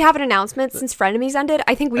 we have an announcement since frenemies ended.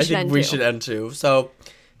 I think we should end too. So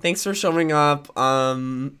thanks for showing up.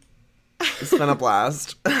 It's been a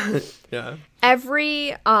blast. Yeah.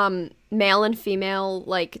 Every male and female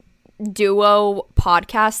like duo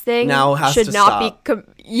podcast thing now should not be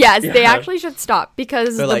they actually should stop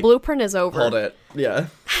because the blueprint is over. Hold it. Yeah.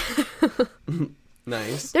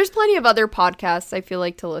 Nice. There's plenty of other podcasts I feel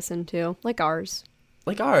like to listen to, like ours.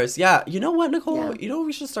 Yeah. You know what, Nicole? Yeah. You know what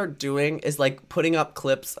we should start doing is like putting up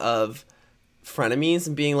clips of frenemies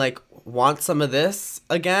and being like, want some of this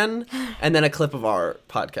again? And then a clip of our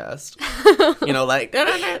podcast. You know, like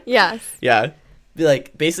yes. Yeah. Be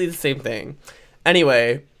like basically the same thing.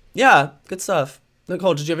 Anyway, yeah, good stuff.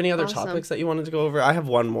 Nicole, did you have any other topics that you wanted to go over? I have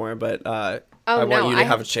one more, but I want you to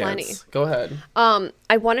have a chance. Plenty. Go ahead.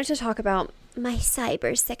 I wanted to talk about my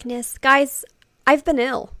cyber sickness. Guys, I've been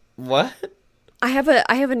ill. What? I have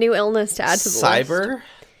a new illness to add to the list.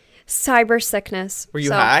 Cyber sickness. Were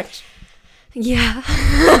you hacked? Yeah.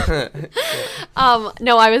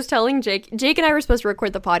 No, I was telling Jake and I were supposed to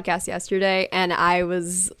record the podcast yesterday, and I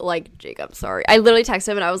was like, Jake, I'm sorry. I literally texted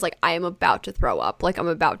him and I was like, I am about to throw up. Like, I'm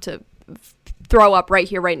about to throw up right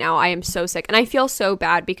here, right now. I am so sick. And I feel so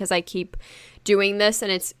bad because I keep doing this,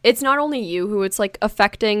 and it's not only you who it's like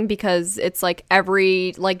affecting, because it's like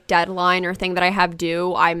every like deadline or thing that I have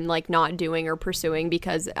due, I'm like not doing or pursuing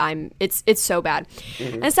because it's so bad.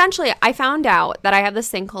 Mm-hmm. And essentially I found out that I have this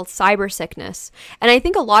thing called cyber sickness, and I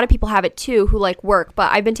think a lot of people have it too who like work,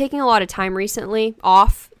 but I've been taking a lot of time recently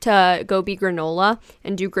off to go be granola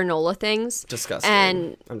and do granola things. Disgusting.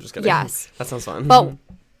 And I'm just kidding. Yes. That sounds fun. But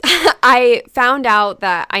I found out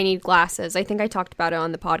that I need glasses. I think I talked about it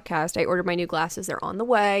on the podcast. I ordered my new glasses. They're on the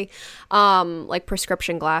way, like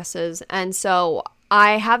prescription glasses. And so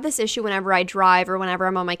I have this issue whenever I drive or whenever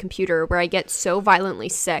I'm on my computer where I get so violently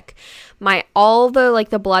sick. All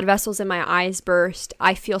the blood vessels in my eyes burst.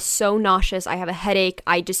 I feel so nauseous. I have a headache.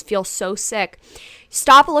 I just feel so sick.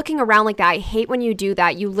 Stop looking around like that. I hate when you do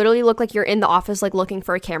that. You literally look like you're in the office, like looking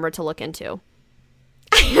for a camera to look into.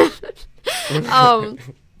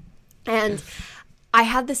 And I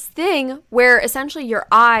had this thing where essentially your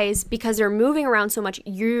eyes, because they're moving around so much,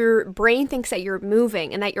 your brain thinks that you're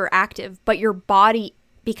moving and that you're active, but your body,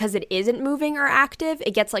 because it isn't moving or active,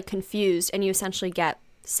 it gets like confused and you essentially get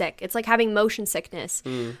sick. It's like having motion sickness,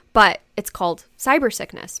 but it's called cyber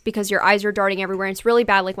sickness because your eyes are darting everywhere. And it's really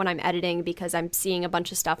bad like when I'm editing because I'm seeing a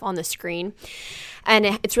bunch of stuff on the screen. And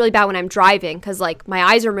it's really bad when I'm driving because like my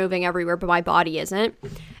eyes are moving everywhere, but my body isn't.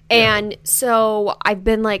 And so I've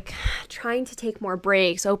been like trying to take more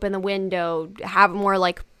breaks, open the window, have more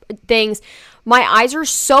like things. My eyes are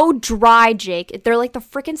so dry, Jake. They're like the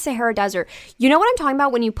freaking Sahara Desert. You know what I'm talking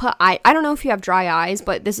about when you put I don't know if you have dry eyes,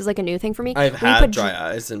 but this is like a new thing for me. I've had dry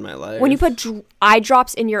eyes in my life. When you put eye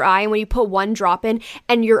drops in your eye and when you put one drop in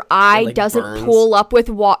and your eye like doesn't burns. pull up with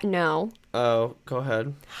what? No. Oh, go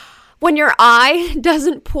ahead. When your eye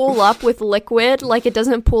doesn't pull up with liquid, like it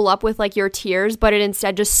doesn't pull up with like your tears, but it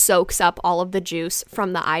instead just soaks up all of the juice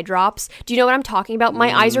from the eye drops. Do you know what I'm talking about?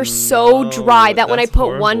 My eyes are so dry that when I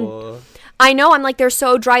put one, I know, I'm like, they're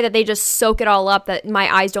so dry that they just soak it all up that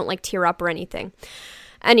my eyes don't like tear up or anything.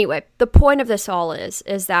 Anyway, the point of this all is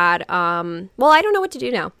that, well, I don't know what to do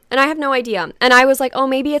now. And I have no idea. And I was like, oh,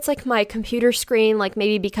 maybe it's like my computer screen. Like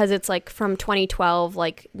maybe because it's like from 2012,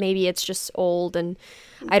 like maybe it's just old and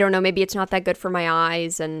I don't know. Maybe it's not that good for my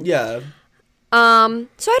eyes. And yeah. So I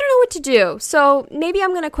don't know what to do. So maybe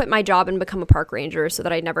I'm going to quit my job and become a park ranger so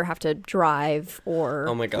that I never have to drive or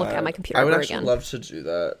look at my computer I would ever actually again. love to do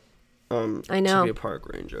that. I know. To be a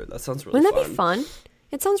park ranger. That sounds really Wouldn't fun. that be fun?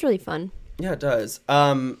 It sounds really fun. Yeah, it does.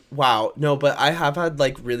 Wow. No, but I have had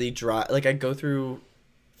like really dry, like I go through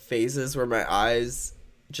phases where my eyes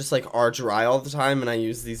just like are dry all the time and I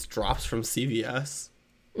use these drops from CVS.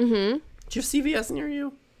 Mm-hmm. Do you have CVS near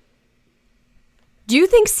you? Do you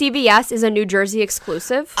think CVS is a New Jersey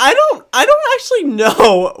exclusive? I don't actually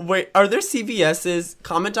know. Wait, are there CVS's?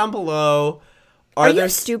 Comment down below. Are you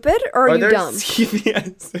stupid or are you dumb?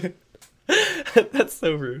 CVS? That's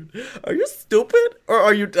so rude. Are you stupid or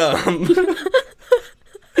are you dumb?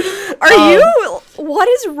 Are you? What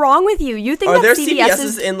is wrong with you? You think are that there CVS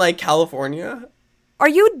CVS's in like California? Are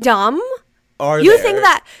you dumb? You think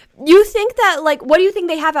that like what do you think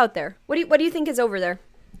they have out there? What do you think is over there?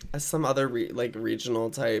 Some other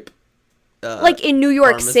regional type. Like in New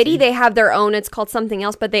York pharmacy. City, they have their own. It's called something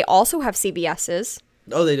else, but they also have CVS's.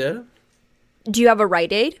 Oh, they did? Do you have a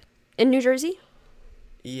Rite Aid in New Jersey?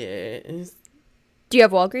 Yes. Do you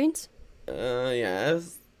have Walgreens?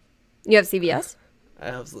 Yes. You have CVS?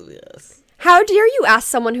 Absolutely yes. How dare you ask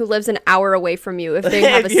someone who lives an hour away from you if they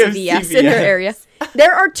have a CVS in their area?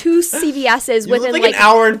 There are 2 CVS's you within live like an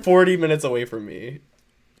hour and 40 minutes away from me.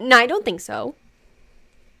 No, I don't think so.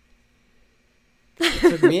 It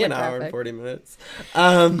took me an hour and 40 minutes.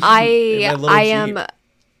 I am.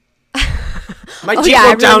 My Oh Jeep yeah,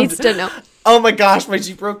 broke everyone down. needs to know. Oh my gosh, my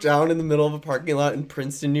Jeep broke down in the middle of a parking lot in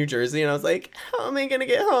Princeton, New Jersey, and I was like, how am I gonna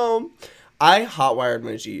get home? I hotwired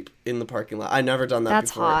my Jeep in the parking lot. I've never done that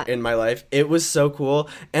before in my life. It was so cool.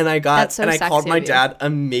 And I called my dad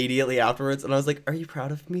immediately afterwards and I was like, are you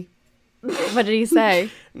proud of me? What did he say?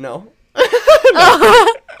 No.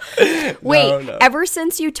 Wait, No. ever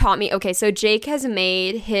since you taught me, okay, so Jake has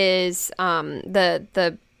made his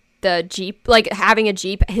the Jeep, like having a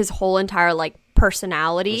Jeep, his whole entire like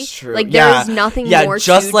personality. Like there's nothing more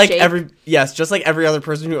just to like Jake. just like every other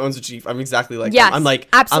person who owns a Jeep. I'm exactly like yes, them. I'm like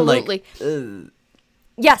absolutely.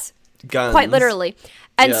 Yes. Guns. Quite literally.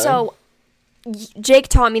 And so Jake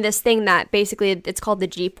taught me this thing that basically it's called the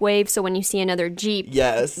Jeep wave. So when you see another Jeep,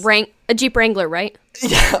 a Jeep Wrangler, right?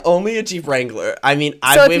 Yeah, only a Jeep Wrangler. I mean,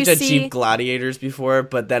 I've waved at Jeep Gladiators before,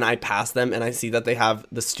 but then I pass them and I see that they have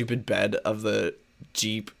the stupid bed of the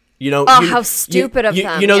Jeep. You know, how stupid of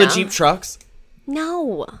them. You know the Jeep trucks?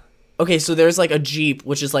 No. Okay, so there's like a Jeep,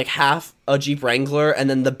 which is like half a Jeep Wrangler, and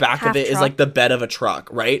then the back of it is like the bed of a truck,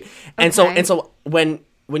 right? And so when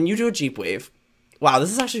you do a Jeep wave, wow,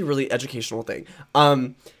 this is actually a really educational thing.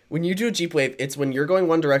 When you do a Jeep wave, it's when you're going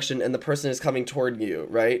one direction and the person is coming toward you,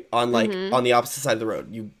 right? On like on the opposite side of the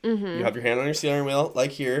road. You have your hand on your steering wheel,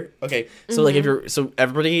 like here. Okay, so like if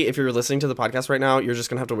you're listening to the podcast right now, you're just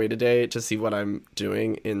gonna have to wait a day to see what I'm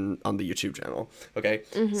doing on the YouTube channel. Okay,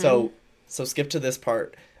 so skip to this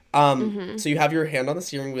part. So you have your hand on the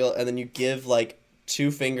steering wheel, and then you give like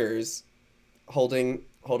 2 fingers, holding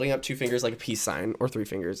up 2 fingers like a peace sign, or 3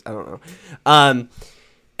 fingers, I don't know.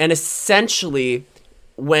 And essentially,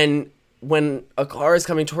 when a car is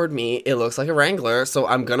coming toward me, it looks like a Wrangler, so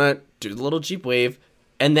I'm gonna do the little Jeep wave,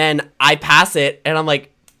 and then I pass it, and I'm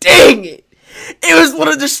like, dang it! it was one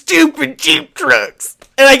of the stupid Jeep trucks.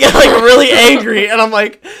 And I get like really angry, and I'm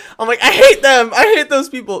like, I hate them. I hate those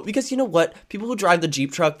people. Because you know what? People who drive the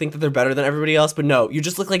Jeep truck think that they're better than everybody else, but no, you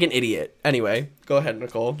just look like an idiot. Anyway, go ahead,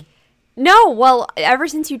 Nicole. No, well, ever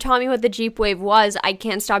since you taught me what the Jeep Wave was, I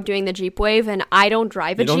can't stop doing the Jeep Wave, and I don't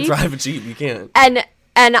drive a Jeep. You don't drive a Jeep, you can't.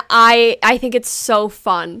 And I think it's so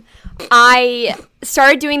fun. I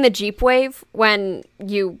started doing the Jeep Wave when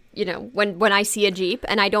when I see a Jeep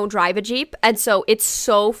and I don't drive a Jeep. And so it's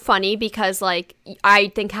so funny because, like, I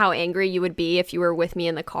think how angry you would be if you were with me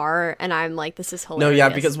in the car. And I'm like, this is hilarious. No, yeah,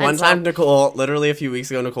 because one time Nicole, literally a few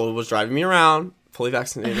weeks ago, Nicole was driving me around. Fully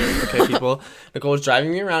vaccinated, okay, people. Nicole was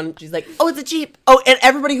driving me around. She's like, oh, it's a Jeep. Oh, and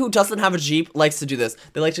everybody who doesn't have a Jeep likes to do this.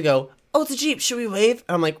 They like to go, oh, it's a Jeep. Should we wave?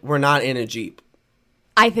 And I'm like, we're not in a Jeep.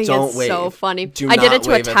 I think it's so funny. I did it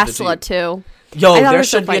to a Tesla, too. Yo, there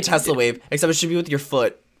should be a Tesla wave, except it should be with your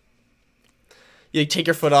foot. You take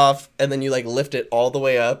your foot off, and then you, like, lift it all the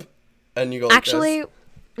way up, and you go like this.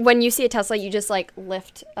 When you see a Tesla, you just, like,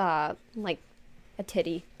 lift, like, a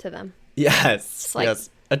titty to them. Yes, yes.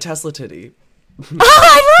 A Tesla titty. Oh,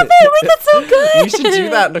 I love it! Wait, that's so good! You should do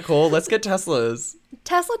that, Nicole. Let's get Teslas.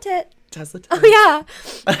 Tesla tit. Tesla tit. Oh,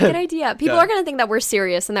 yeah. Good idea. People are going to think that we're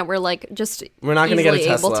serious and that we're, like, we're not going to get a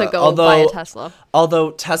Tesla. Able to go buy a Tesla.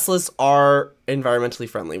 Although Teslas are environmentally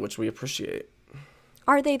friendly, which we appreciate.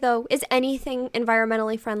 Are they, though? Is anything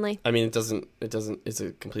environmentally friendly? I mean, it doesn't, it's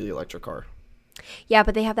a completely electric car. Yeah,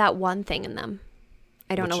 but they have that one thing in them.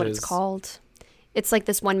 I don't know what it's called. It's like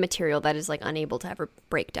this one material that is, like, unable to ever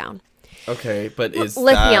break down. Okay, but is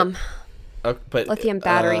lithium? But lithium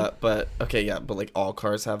battery. But okay, yeah, but like all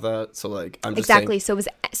cars have that. So like I'm just exactly. saying,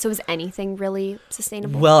 So is anything really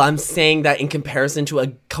sustainable? Well, I'm saying that in comparison to a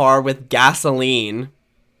car with gasoline,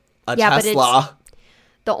 Tesla. But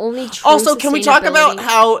the only true also, can we talk about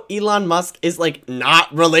how Elon Musk is like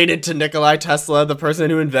not related to Nikola Tesla, the person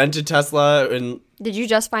who invented Tesla? And did you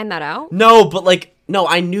just find that out? No, but like. No,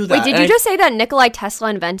 I knew that. Wait, did you just say that Nikola Tesla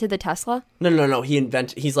invented the Tesla? No.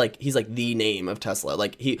 He's like the name of Tesla.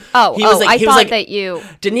 Like he. I thought that you.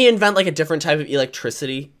 Didn't he invent like a different type of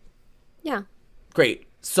electricity? Yeah. Great.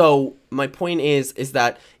 So my point is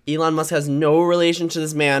that Elon Musk has no relation to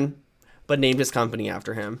this man, but named his company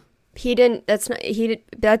after him. He didn't.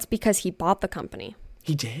 That's because he bought the company.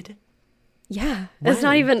 He did? Yeah. When? It's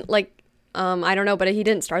not even like I don't know, but he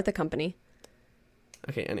didn't start the company.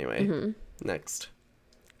 Okay. Anyway, next.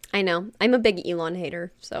 I know. I'm a big Elon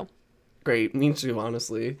hater, so. Great. Me too,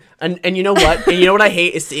 honestly. And you know what? And you know what I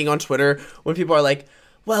hate is seeing on Twitter when people are like,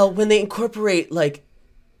 well, when they incorporate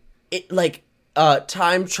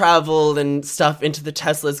time travel and stuff into the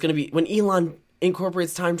Tesla, it's going to be when Elon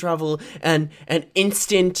incorporates time travel and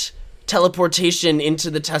instant teleportation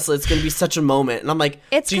into the Tesla, it's going to be such a moment. And I'm like,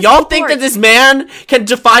 do y'all think that this man can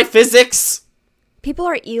defy physics? People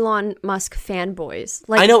are Elon Musk fanboys.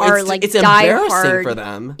 Like, I know, it's embarrassing for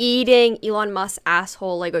them. Eating Elon Musk's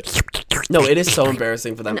asshole. Like, no, it is so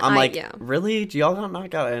embarrassing for them. I'm like, really? Do y'all not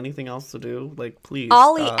got anything else to do? Like, please.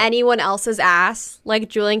 I'll eat anyone else's ass, like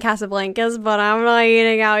Julian Casablancas, but I'm not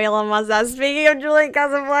eating out Elon Musk's ass. Speaking of Julian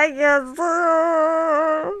Casablancas,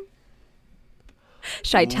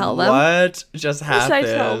 should I tell them? What just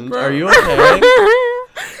happened? Are you okay?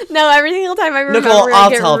 No, every single time I remember, Nicole, I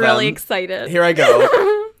get really excited. Here I go.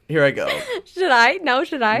 Should I? No,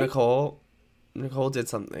 should I? Nicole did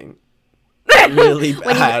something really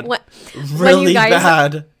bad. Really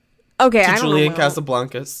bad. Okay, to Julian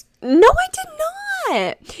Casablancas. No, I did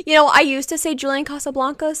not. You know, I used to say Julian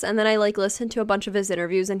Casablancas, and then I like listened to a bunch of his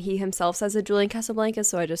interviews, and he himself says a Julian Casablancas,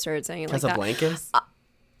 so I just started saying it like that. Casablancas?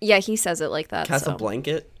 Yeah, he says it like that.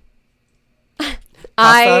 Casablanket?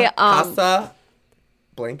 Casa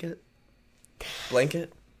blanket.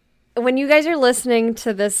 When you guys are listening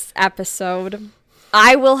to this episode,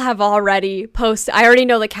 I will have already posted. I already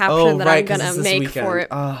know the caption that I'm gonna make for it.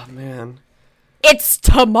 Oh man, it's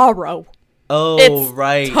tomorrow. Oh, it's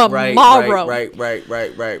right, tomorrow. Right.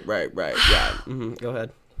 Yeah. Go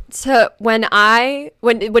ahead. So when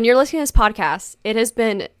you're listening to this podcast, it has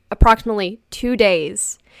been approximately 2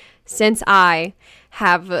 days since I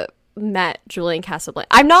have met Julian Casablancas.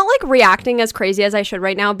 I'm not like reacting as crazy as I should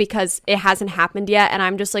right now because it hasn't happened yet, and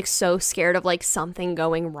I'm just like so scared of like something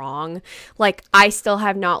going wrong. Like I still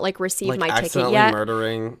have not like received my ticket yet. Accidentally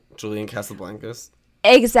murdering Julian Casablancas.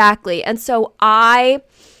 Exactly, and so I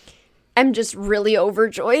am just really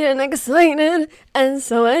overjoyed and excited. And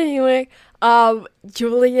so anyway,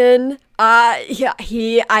 Julian, I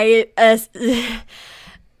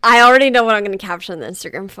already know what I'm going to caption in the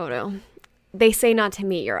Instagram photo. They say not to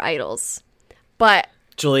meet your idols, but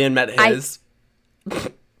Julian met his.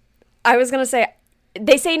 I was going to say,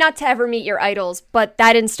 They say not to ever meet your idols, but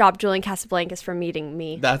that didn't stop Julian Casablancas from meeting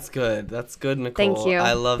me. That's good. That's good, Nicole. Thank you.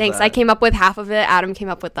 I love Thanks. that. I came up with half of it. Adam came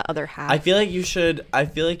up with the other half. I feel like you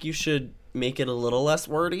should make it a little less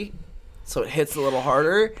wordy, so it hits a little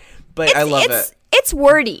harder. But I love it. It's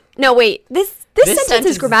wordy. No, wait. This sentence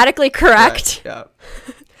is grammatically correct. Yeah.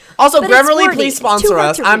 Also, But Grammarly, please sponsor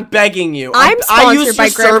us. I'm begging you. I used your by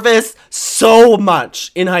service so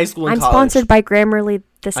much in high school and college. I'm sponsored by Grammarly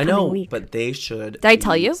this coming week. But they should. Did I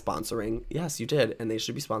tell you? Sponsoring. Yes, you did, and they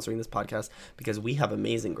should be sponsoring this podcast because we have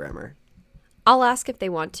amazing grammar. I'll ask if they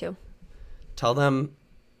want to. Tell them,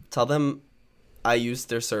 I used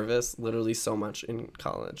their service literally so much in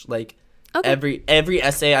college. Like every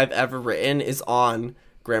essay I've ever written is on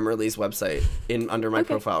Grammarly's website under my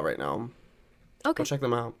profile right now. Okay. Go check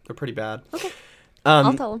them out. They're pretty bad. Okay.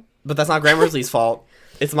 I'll tell them. But that's not Grammarly's fault.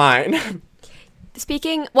 It's mine. I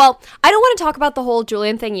don't want to talk about the whole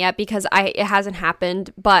Julian thing yet because it hasn't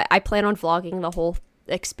happened, but I plan on vlogging the whole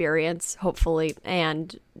experience, hopefully,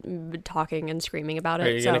 and talking and screaming about it.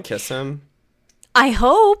 Are you going to kiss him? I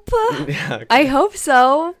hope. Yeah, okay. I hope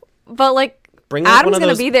so. But, like, Bring Adam's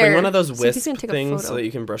going to be there. Bring one of those wisp so things so that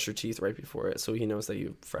you can brush your teeth right before it so he knows that you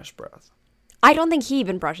have fresh breath. I don't think he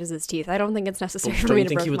even brushes his teeth. I don't think it's necessary for me to brush mine.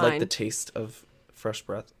 Don't you think he would like the taste of fresh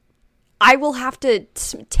breath? I will have to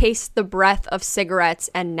taste the breath of cigarettes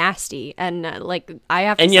and nasty. And, I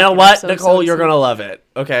have to... And you know what, Nicole? You're going to love it.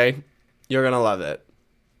 Okay? You're going to love it.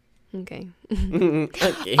 Okay.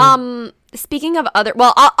 Okay. Speaking of other...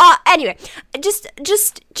 Well, anyway. Just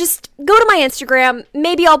go to my Instagram.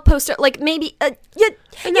 Maybe I'll post it. Like, maybe...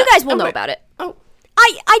 you guys will know about it. Oh.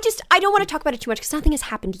 I don't want to talk about it too much because nothing has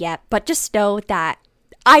happened yet. But just know that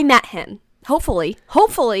I met him. Hopefully.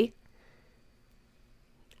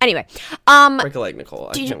 Anyway. Break a leg, Nicole.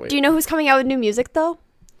 I can't wait. Do you know who's coming out with new music, though?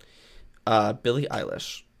 Billie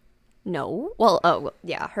Eilish. No. Well,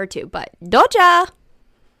 yeah, her too. But Doja.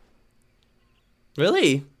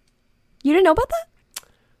 Really? You didn't know about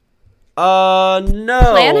that? No.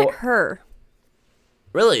 Planet Her.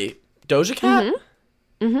 Really? Doja Cat?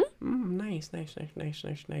 Mm-hmm. Nice.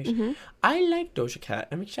 Mm-hmm. I like Doja Cat.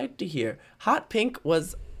 I'm excited to hear. Hot Pink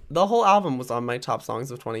the whole album was on my top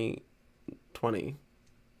songs of 2020.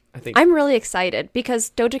 I think. I'm really excited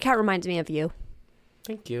because Doja Cat reminds me of you.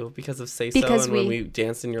 Thank you. Because of Say So and when we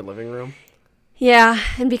danced in your living room. Yeah,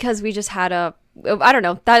 and because we just had I don't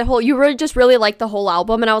know, you really liked the whole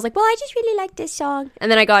album, and I was like, well, I just really like this song.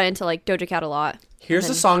 And then I got into, like, Doja Cat a lot. Here's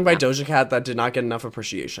a song by Doja Cat that did not get enough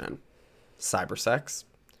appreciation. Cybersex.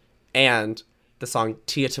 And the song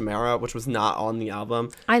Tia Tamara, which was not on the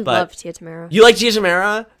album. I love Tia Tamara. You like Tia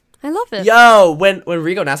Tamara? I love it. Yo, when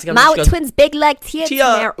Rigo Nasty comes, Mount Twins big like Tia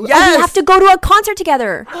Tamara. Yes! We have to go to a concert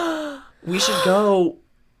together. We should go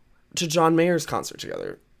to John Mayer's concert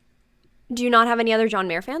together. Do you not have any other John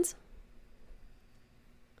Mayer fans?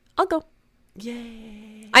 I'll go.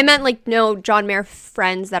 Yay. I meant, like, no John Mayer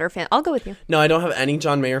friends that are fans. I'll go with you. No, I don't have any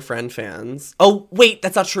John Mayer friend fans. Oh, wait,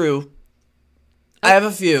 that's not true. I have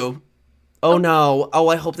a few. Oh, no. Oh,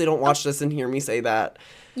 I hope they don't watch this and hear me say that.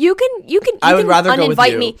 You can I would rather go with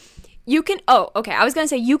you. Me. You can. Oh, okay. I was gonna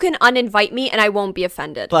say you can uninvite me, and I won't be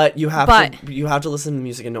offended. But you have to listen to the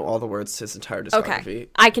music and know all the words to his entire discography. Okay,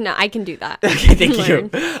 I can do that. Okay, thank you.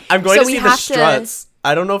 I'm going to see the Struts.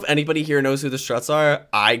 I don't know if anybody here knows who the Struts are.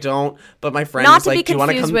 I don't. But my friend was like, "Do you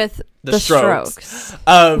want to come?" With the Strokes,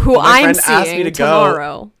 who I'm seeing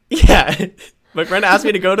tomorrow. Yeah, my friend asked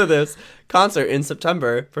me to go to this concert in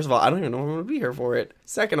September. First of all, I don't even know if I'm going to be here for it.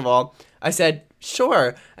 Second of all, I said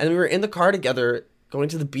sure, and we were in the car together going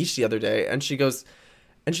to the beach the other day, and she goes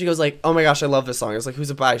like, oh my gosh, I love this song. I was like, who's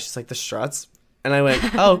it by? She's like, the Struts. And I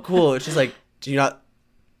went, oh, cool. And she's like, do you not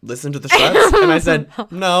listen to the Struts? And I said,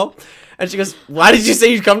 no. And she goes, why did you say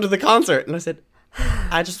you'd come to the concert? And I said,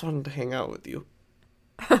 I just wanted to hang out with you.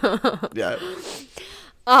 Yeah.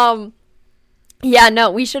 Yeah, no,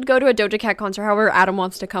 we should go to a Doja Cat concert. However, Adam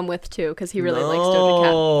wants to come with too because he really likes Doja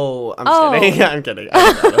Cat. Oh, I'm kidding. I'm kidding.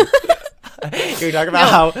 Can we talk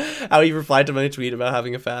about how he replied to my tweet about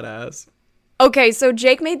having a fat ass? Okay, so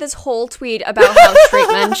Jake made this whole tweet about how straight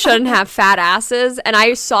men shouldn't have fat asses, and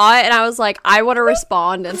I saw it, and I was like, I want to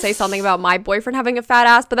respond and say something about my boyfriend having a fat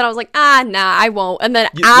ass, but then I was like, nah, I won't. And then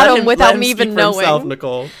Adam, without me even knowing, himself,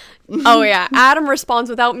 Nicole. Oh yeah, Adam responds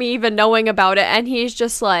without me even knowing about it, and he's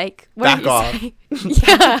just like, what back off. Say?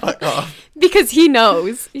 Yeah, back off. Because he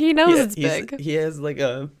knows it's big. He has like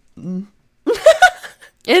a.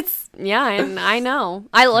 It's and I know.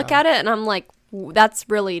 I look at it and I'm like, that's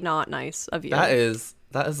really not nice of you.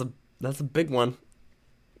 That's a big one.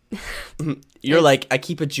 You're like, I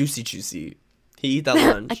keep it juicy. He eat that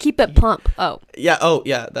lunch. I keep it plump. Oh. Yeah. Oh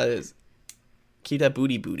yeah. That is. Keep that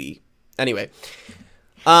booty. Anyway.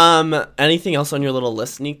 Anything else on your little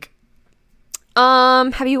list, Neek?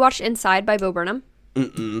 Have you watched Inside by Bo Burnham?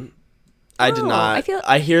 I did not.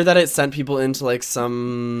 I hear that it sent people into like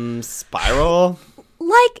some spiral.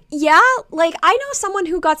 Like, yeah, like I know someone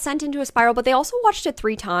who got sent into a spiral, but they also watched it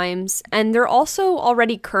 3 times, and they're also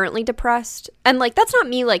already currently depressed. And like, that's not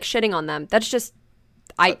me like shitting on them. That's just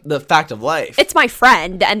the fact of life. It's my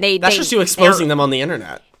friend, and that's just you exposing them on the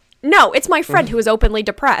internet. No, it's my friend who was openly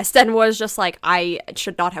depressed and was just like, I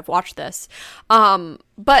should not have watched this.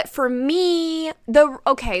 But for me, the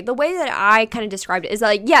way that I kind of described it is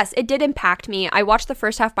like, yes, it did impact me. I watched the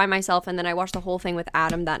first half by myself, and then I watched the whole thing with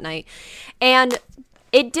Adam that night. And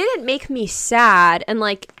it didn't make me sad. And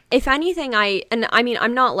like, if anything, I mean,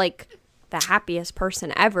 I'm not like the happiest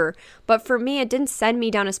person ever, but for me, it didn't send me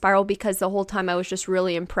down a spiral because the whole time I was just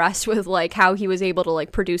really impressed with like how he was able to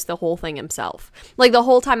like produce the whole thing himself. Like the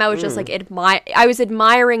whole time I was just like I was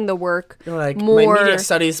admiring the work. You're like, more. My media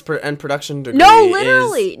studies and production degree. No,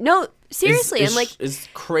 literally, no, seriously, and like is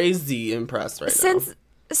crazy impressed right now.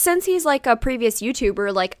 Since he's like a previous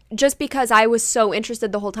YouTuber, like just because I was so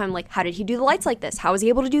interested the whole time, like how did he do the lights like this? How was he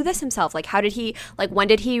able to do this himself? Like how did he, like when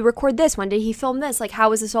did he record this? When did he film this? Like how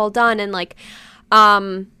was this all done? And like, I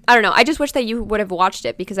don't know. I just wish that you would have watched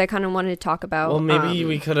it because I kind of wanted to talk about. Well, maybe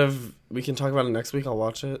we can talk about it next week. I'll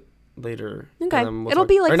watch it later. Okay. It'll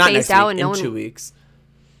be like phased out and no one. 2 weeks.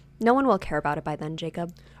 No one will care about it by then,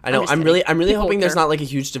 Jacob. I know. I'm really hoping there's not like a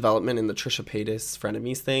huge development in the Trisha Paytas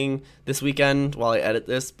frenemies thing this weekend while I edit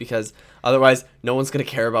this, because otherwise no one's gonna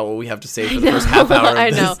care about what we have to say for the first half hour.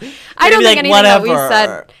 I know. I don't think anything that we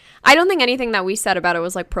said. I don't think anything that we said about it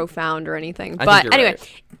was like profound or anything. But anyway,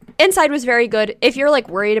 Inside was very good. If you're like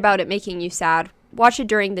worried about it making you sad, watch it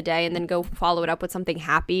during the day and then go follow it up with something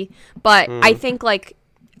happy. But I think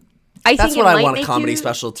that's what I want a comedy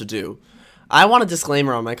special to do. I want a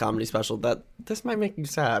disclaimer on my comedy special that this might make you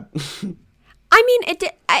sad. I mean,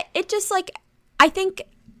 it just like, I think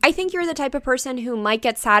you're the type of person who might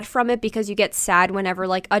get sad from it because you get sad whenever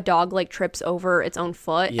like a dog like trips over its own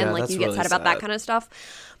foot and like you get sad about that kind of stuff.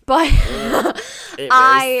 But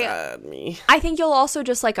I think you'll also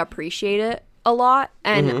just like appreciate it a lot.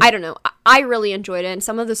 And I don't know, I really enjoyed it. And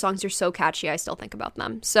some of the songs are so catchy, I still think about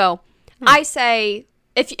them. So I say,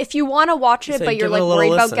 if you want to watch it, but you're like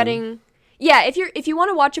worried about getting... Yeah, if you want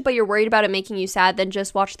to watch it but you're worried about it making you sad, then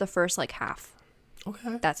just watch the first like half.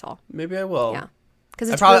 Okay. That's all. Maybe I will. Yeah. Because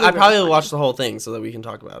I probably will watch the whole thing so that we can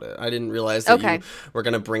talk about it. I didn't realize that you were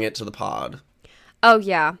going to bring it to the pod. Oh,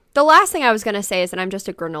 yeah. The last thing I was going to say is that I'm just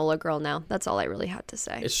a granola girl now. That's all I really had to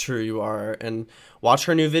say. It's true, you are. And watch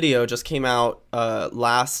her new video. Just came out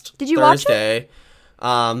last Did you Thursday.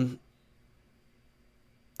 Watch it?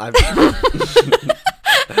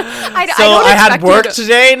 I had work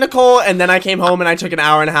today, Nicole, and then I came home and I took an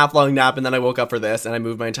hour and a half long nap, and then I woke up for this and I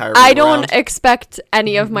moved my entire room I don't expect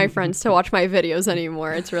any of my friends to watch my videos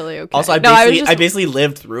anymore. It's really okay. Also, I basically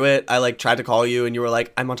lived through it. I like tried to call you and you were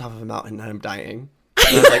like, I'm on top of a mountain and I'm dying.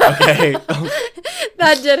 And I was like, okay.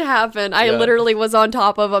 That did happen. I literally was on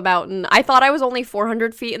top of a mountain. I thought I was only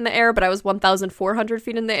 400 feet in the air, but I was 1,400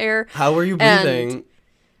 feet in the air. How were you breathing?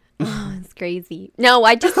 Oh, it's crazy. No,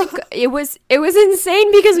 I just like it was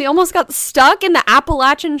insane because we almost got stuck in the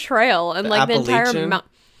Appalachian Trail and like the entire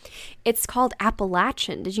mountain. It's called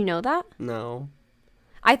Appalachian. Did you know that? No.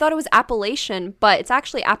 I thought it was Appalachian, but it's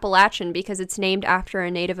actually Appalachian because it's named after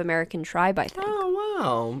a Native American tribe, I think. Oh,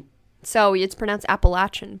 wow. So it's pronounced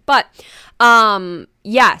Appalachian. But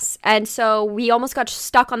yes, and so we almost got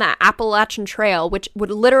stuck on that Appalachian Trail, which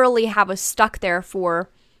would literally have us stuck there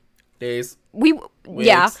for days. Weeks.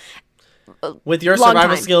 Yeah. With your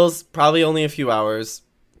survival skills, probably only a few hours.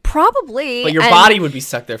 Probably. But your body would be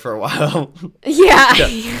stuck there for a while. Yeah.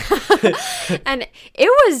 And it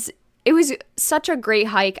was such a great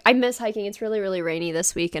hike. I miss hiking. It's really, really rainy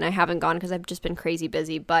this week, and I haven't gone because I've just been crazy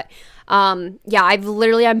busy. But yeah,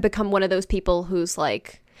 I've become one of those people who's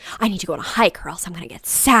like, I need to go on a hike or else I'm going to get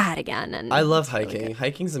sad again. And I love hiking. Really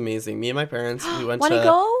Hiking's amazing. Me and my parents, we went Want to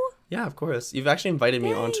go? Yeah, of course. You've actually invited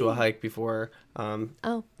me onto a hike before.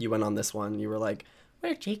 You went on this one. You were like,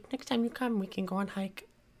 "Where, Jake? Next time you come, we can go on hike."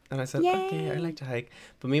 And I said, Yay. "Okay, I like to hike."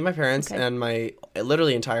 But me and my parents and my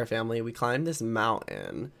literally entire family, we climbed this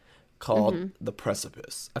mountain called the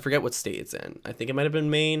Precipice. I forget what state it's in. I think it might have been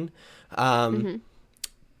Maine.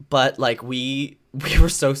 But like we were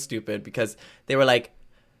so stupid because they were like,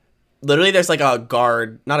 literally there's like a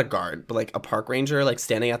guard, not a guard, but like a park ranger like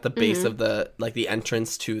standing at the base of the like the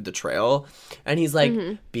entrance to the trail, and he's like,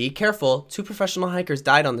 be careful, 2 professional hikers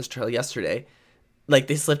died on this trail yesterday. Like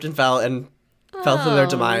they slipped and fell to their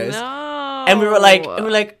demise. No. And we were like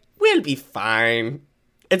we'll be fine.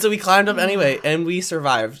 And so we climbed up anyway, and we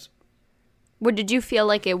survived. What, did you feel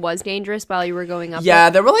like it was dangerous while you were going up? Yeah,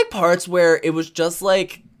 there were like parts where it was just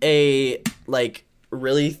like a like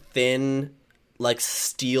really thin like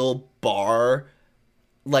steel bar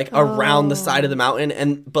like around the side of the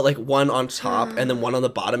mountain, but like one on top and then one on the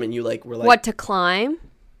bottom, and you like were like what, to climb?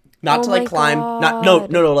 Not to like climb, not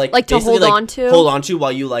no like to hold on to? Hold on to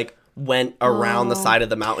while you like went around the side of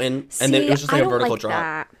the mountain. See, and then it was just like a vertical drop.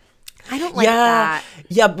 That. I don't like that.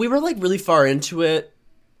 Yeah, we were like really far into it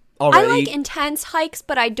already. I like intense hikes,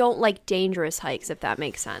 but I don't like dangerous hikes, if that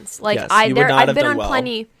makes sense. Like yes, I've been on well.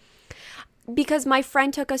 plenty, because my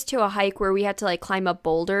friend took us to a hike where we had to like climb up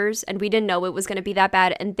boulders, and we didn't know it was going to be that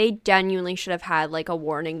bad, and they genuinely should have had like a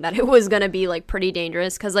warning that it was going to be like pretty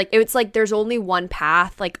dangerous, because like it's like there's only one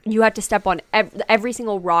path, like you had to step on every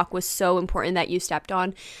single rock was so important that you stepped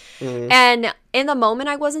on. And in the moment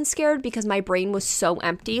I wasn't scared because my brain was so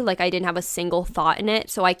empty, like I didn't have a single thought in it,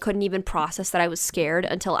 so I couldn't even process that I was scared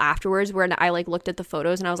until afterwards, where I like looked at the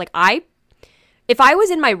photos and I was like, if I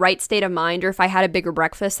was in my right state of mind, or if I had a bigger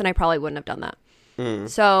breakfast, then I probably wouldn't have done that.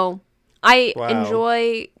 So I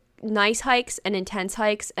enjoy nice hikes and intense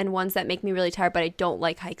hikes and ones that make me really tired, but I don't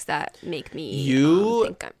like hikes that make me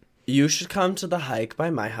You should come to the hike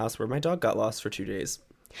by my house where my dog got lost for 2 days.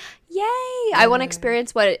 Yay! I want to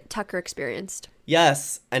experience what Tucker experienced.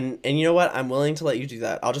 Yes, and you know what? I'm willing to let you do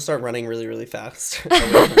that. I'll just start running really, really fast.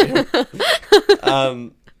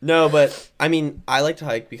 No, but I mean, I like to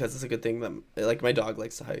hike because it's a good thing that like my dog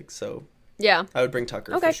likes to hike, so yeah, I would bring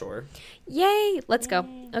Tucker for sure. Yay! Let's go.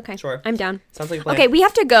 Okay, sure, I'm down. Sounds like a plan. Okay, we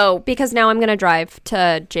have to go because now I'm gonna drive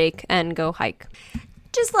to Jake and go hike.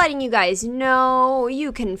 Just letting you guys know,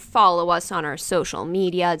 you can follow us on our social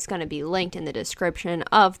media. It's going to be linked in the description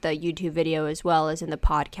of the YouTube video as well as in the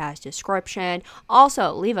podcast description.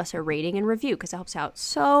 Also, leave us a rating and review because it helps out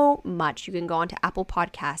so much. You can go onto Apple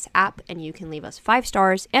Podcasts app and you can leave us 5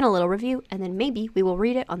 stars and a little review, and then maybe we will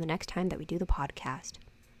read it on the next time that we do the podcast.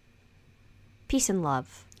 Peace and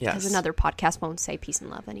love. Yes. Because another podcast won't say peace and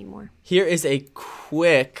love anymore. Here is a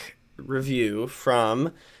quick review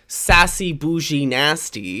from Sassy Bougie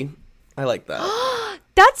Nasty. I like that.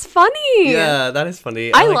 That's funny. Yeah, that is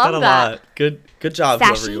funny. I like love that a that. lot. Good job,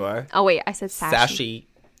 Sassy? whoever you are. Oh wait, I said sassy.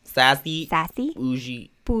 Sassy.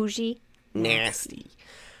 Bougie. Nasty.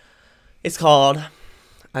 It's called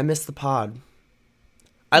I Miss the Pod.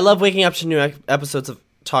 I love waking up to new episodes of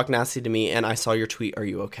Talk Nasty to Me, and I saw your tweet, are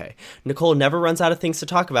you okay? Nicole never runs out of things to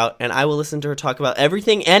talk about, and I will listen to her talk about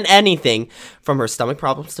everything and anything from her stomach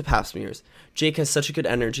problems to pap smears. Jake has such a good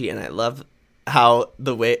energy, and I love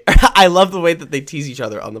the way that they tease each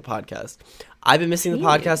other on the podcast. I've been missing the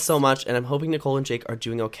podcast so much, and I'm hoping Nicole and Jake are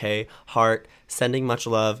doing okay. Heart, sending much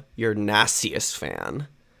love, your nastiest fan.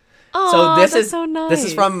 Oh, that's so nice. This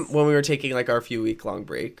is from when we were taking like our few week-long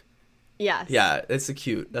break. Yes. Yeah, it's a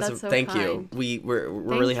cute. That's so thank kind. You. We're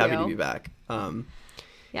really happy to be back. Yes.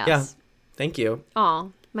 Yeah. Thank you. Aw,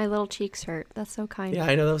 my little cheeks hurt. That's so kind. Yeah,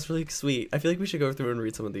 I know, that was really sweet. I feel like we should go through and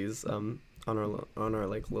read some of these on our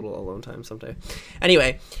like little alone time someday.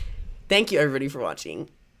 Anyway, thank you everybody for watching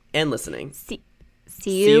and listening. See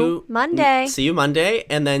you Monday. See you Monday,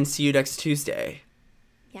 and then see you next Tuesday.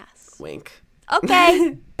 Yes. Wink.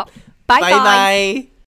 Okay. Bye.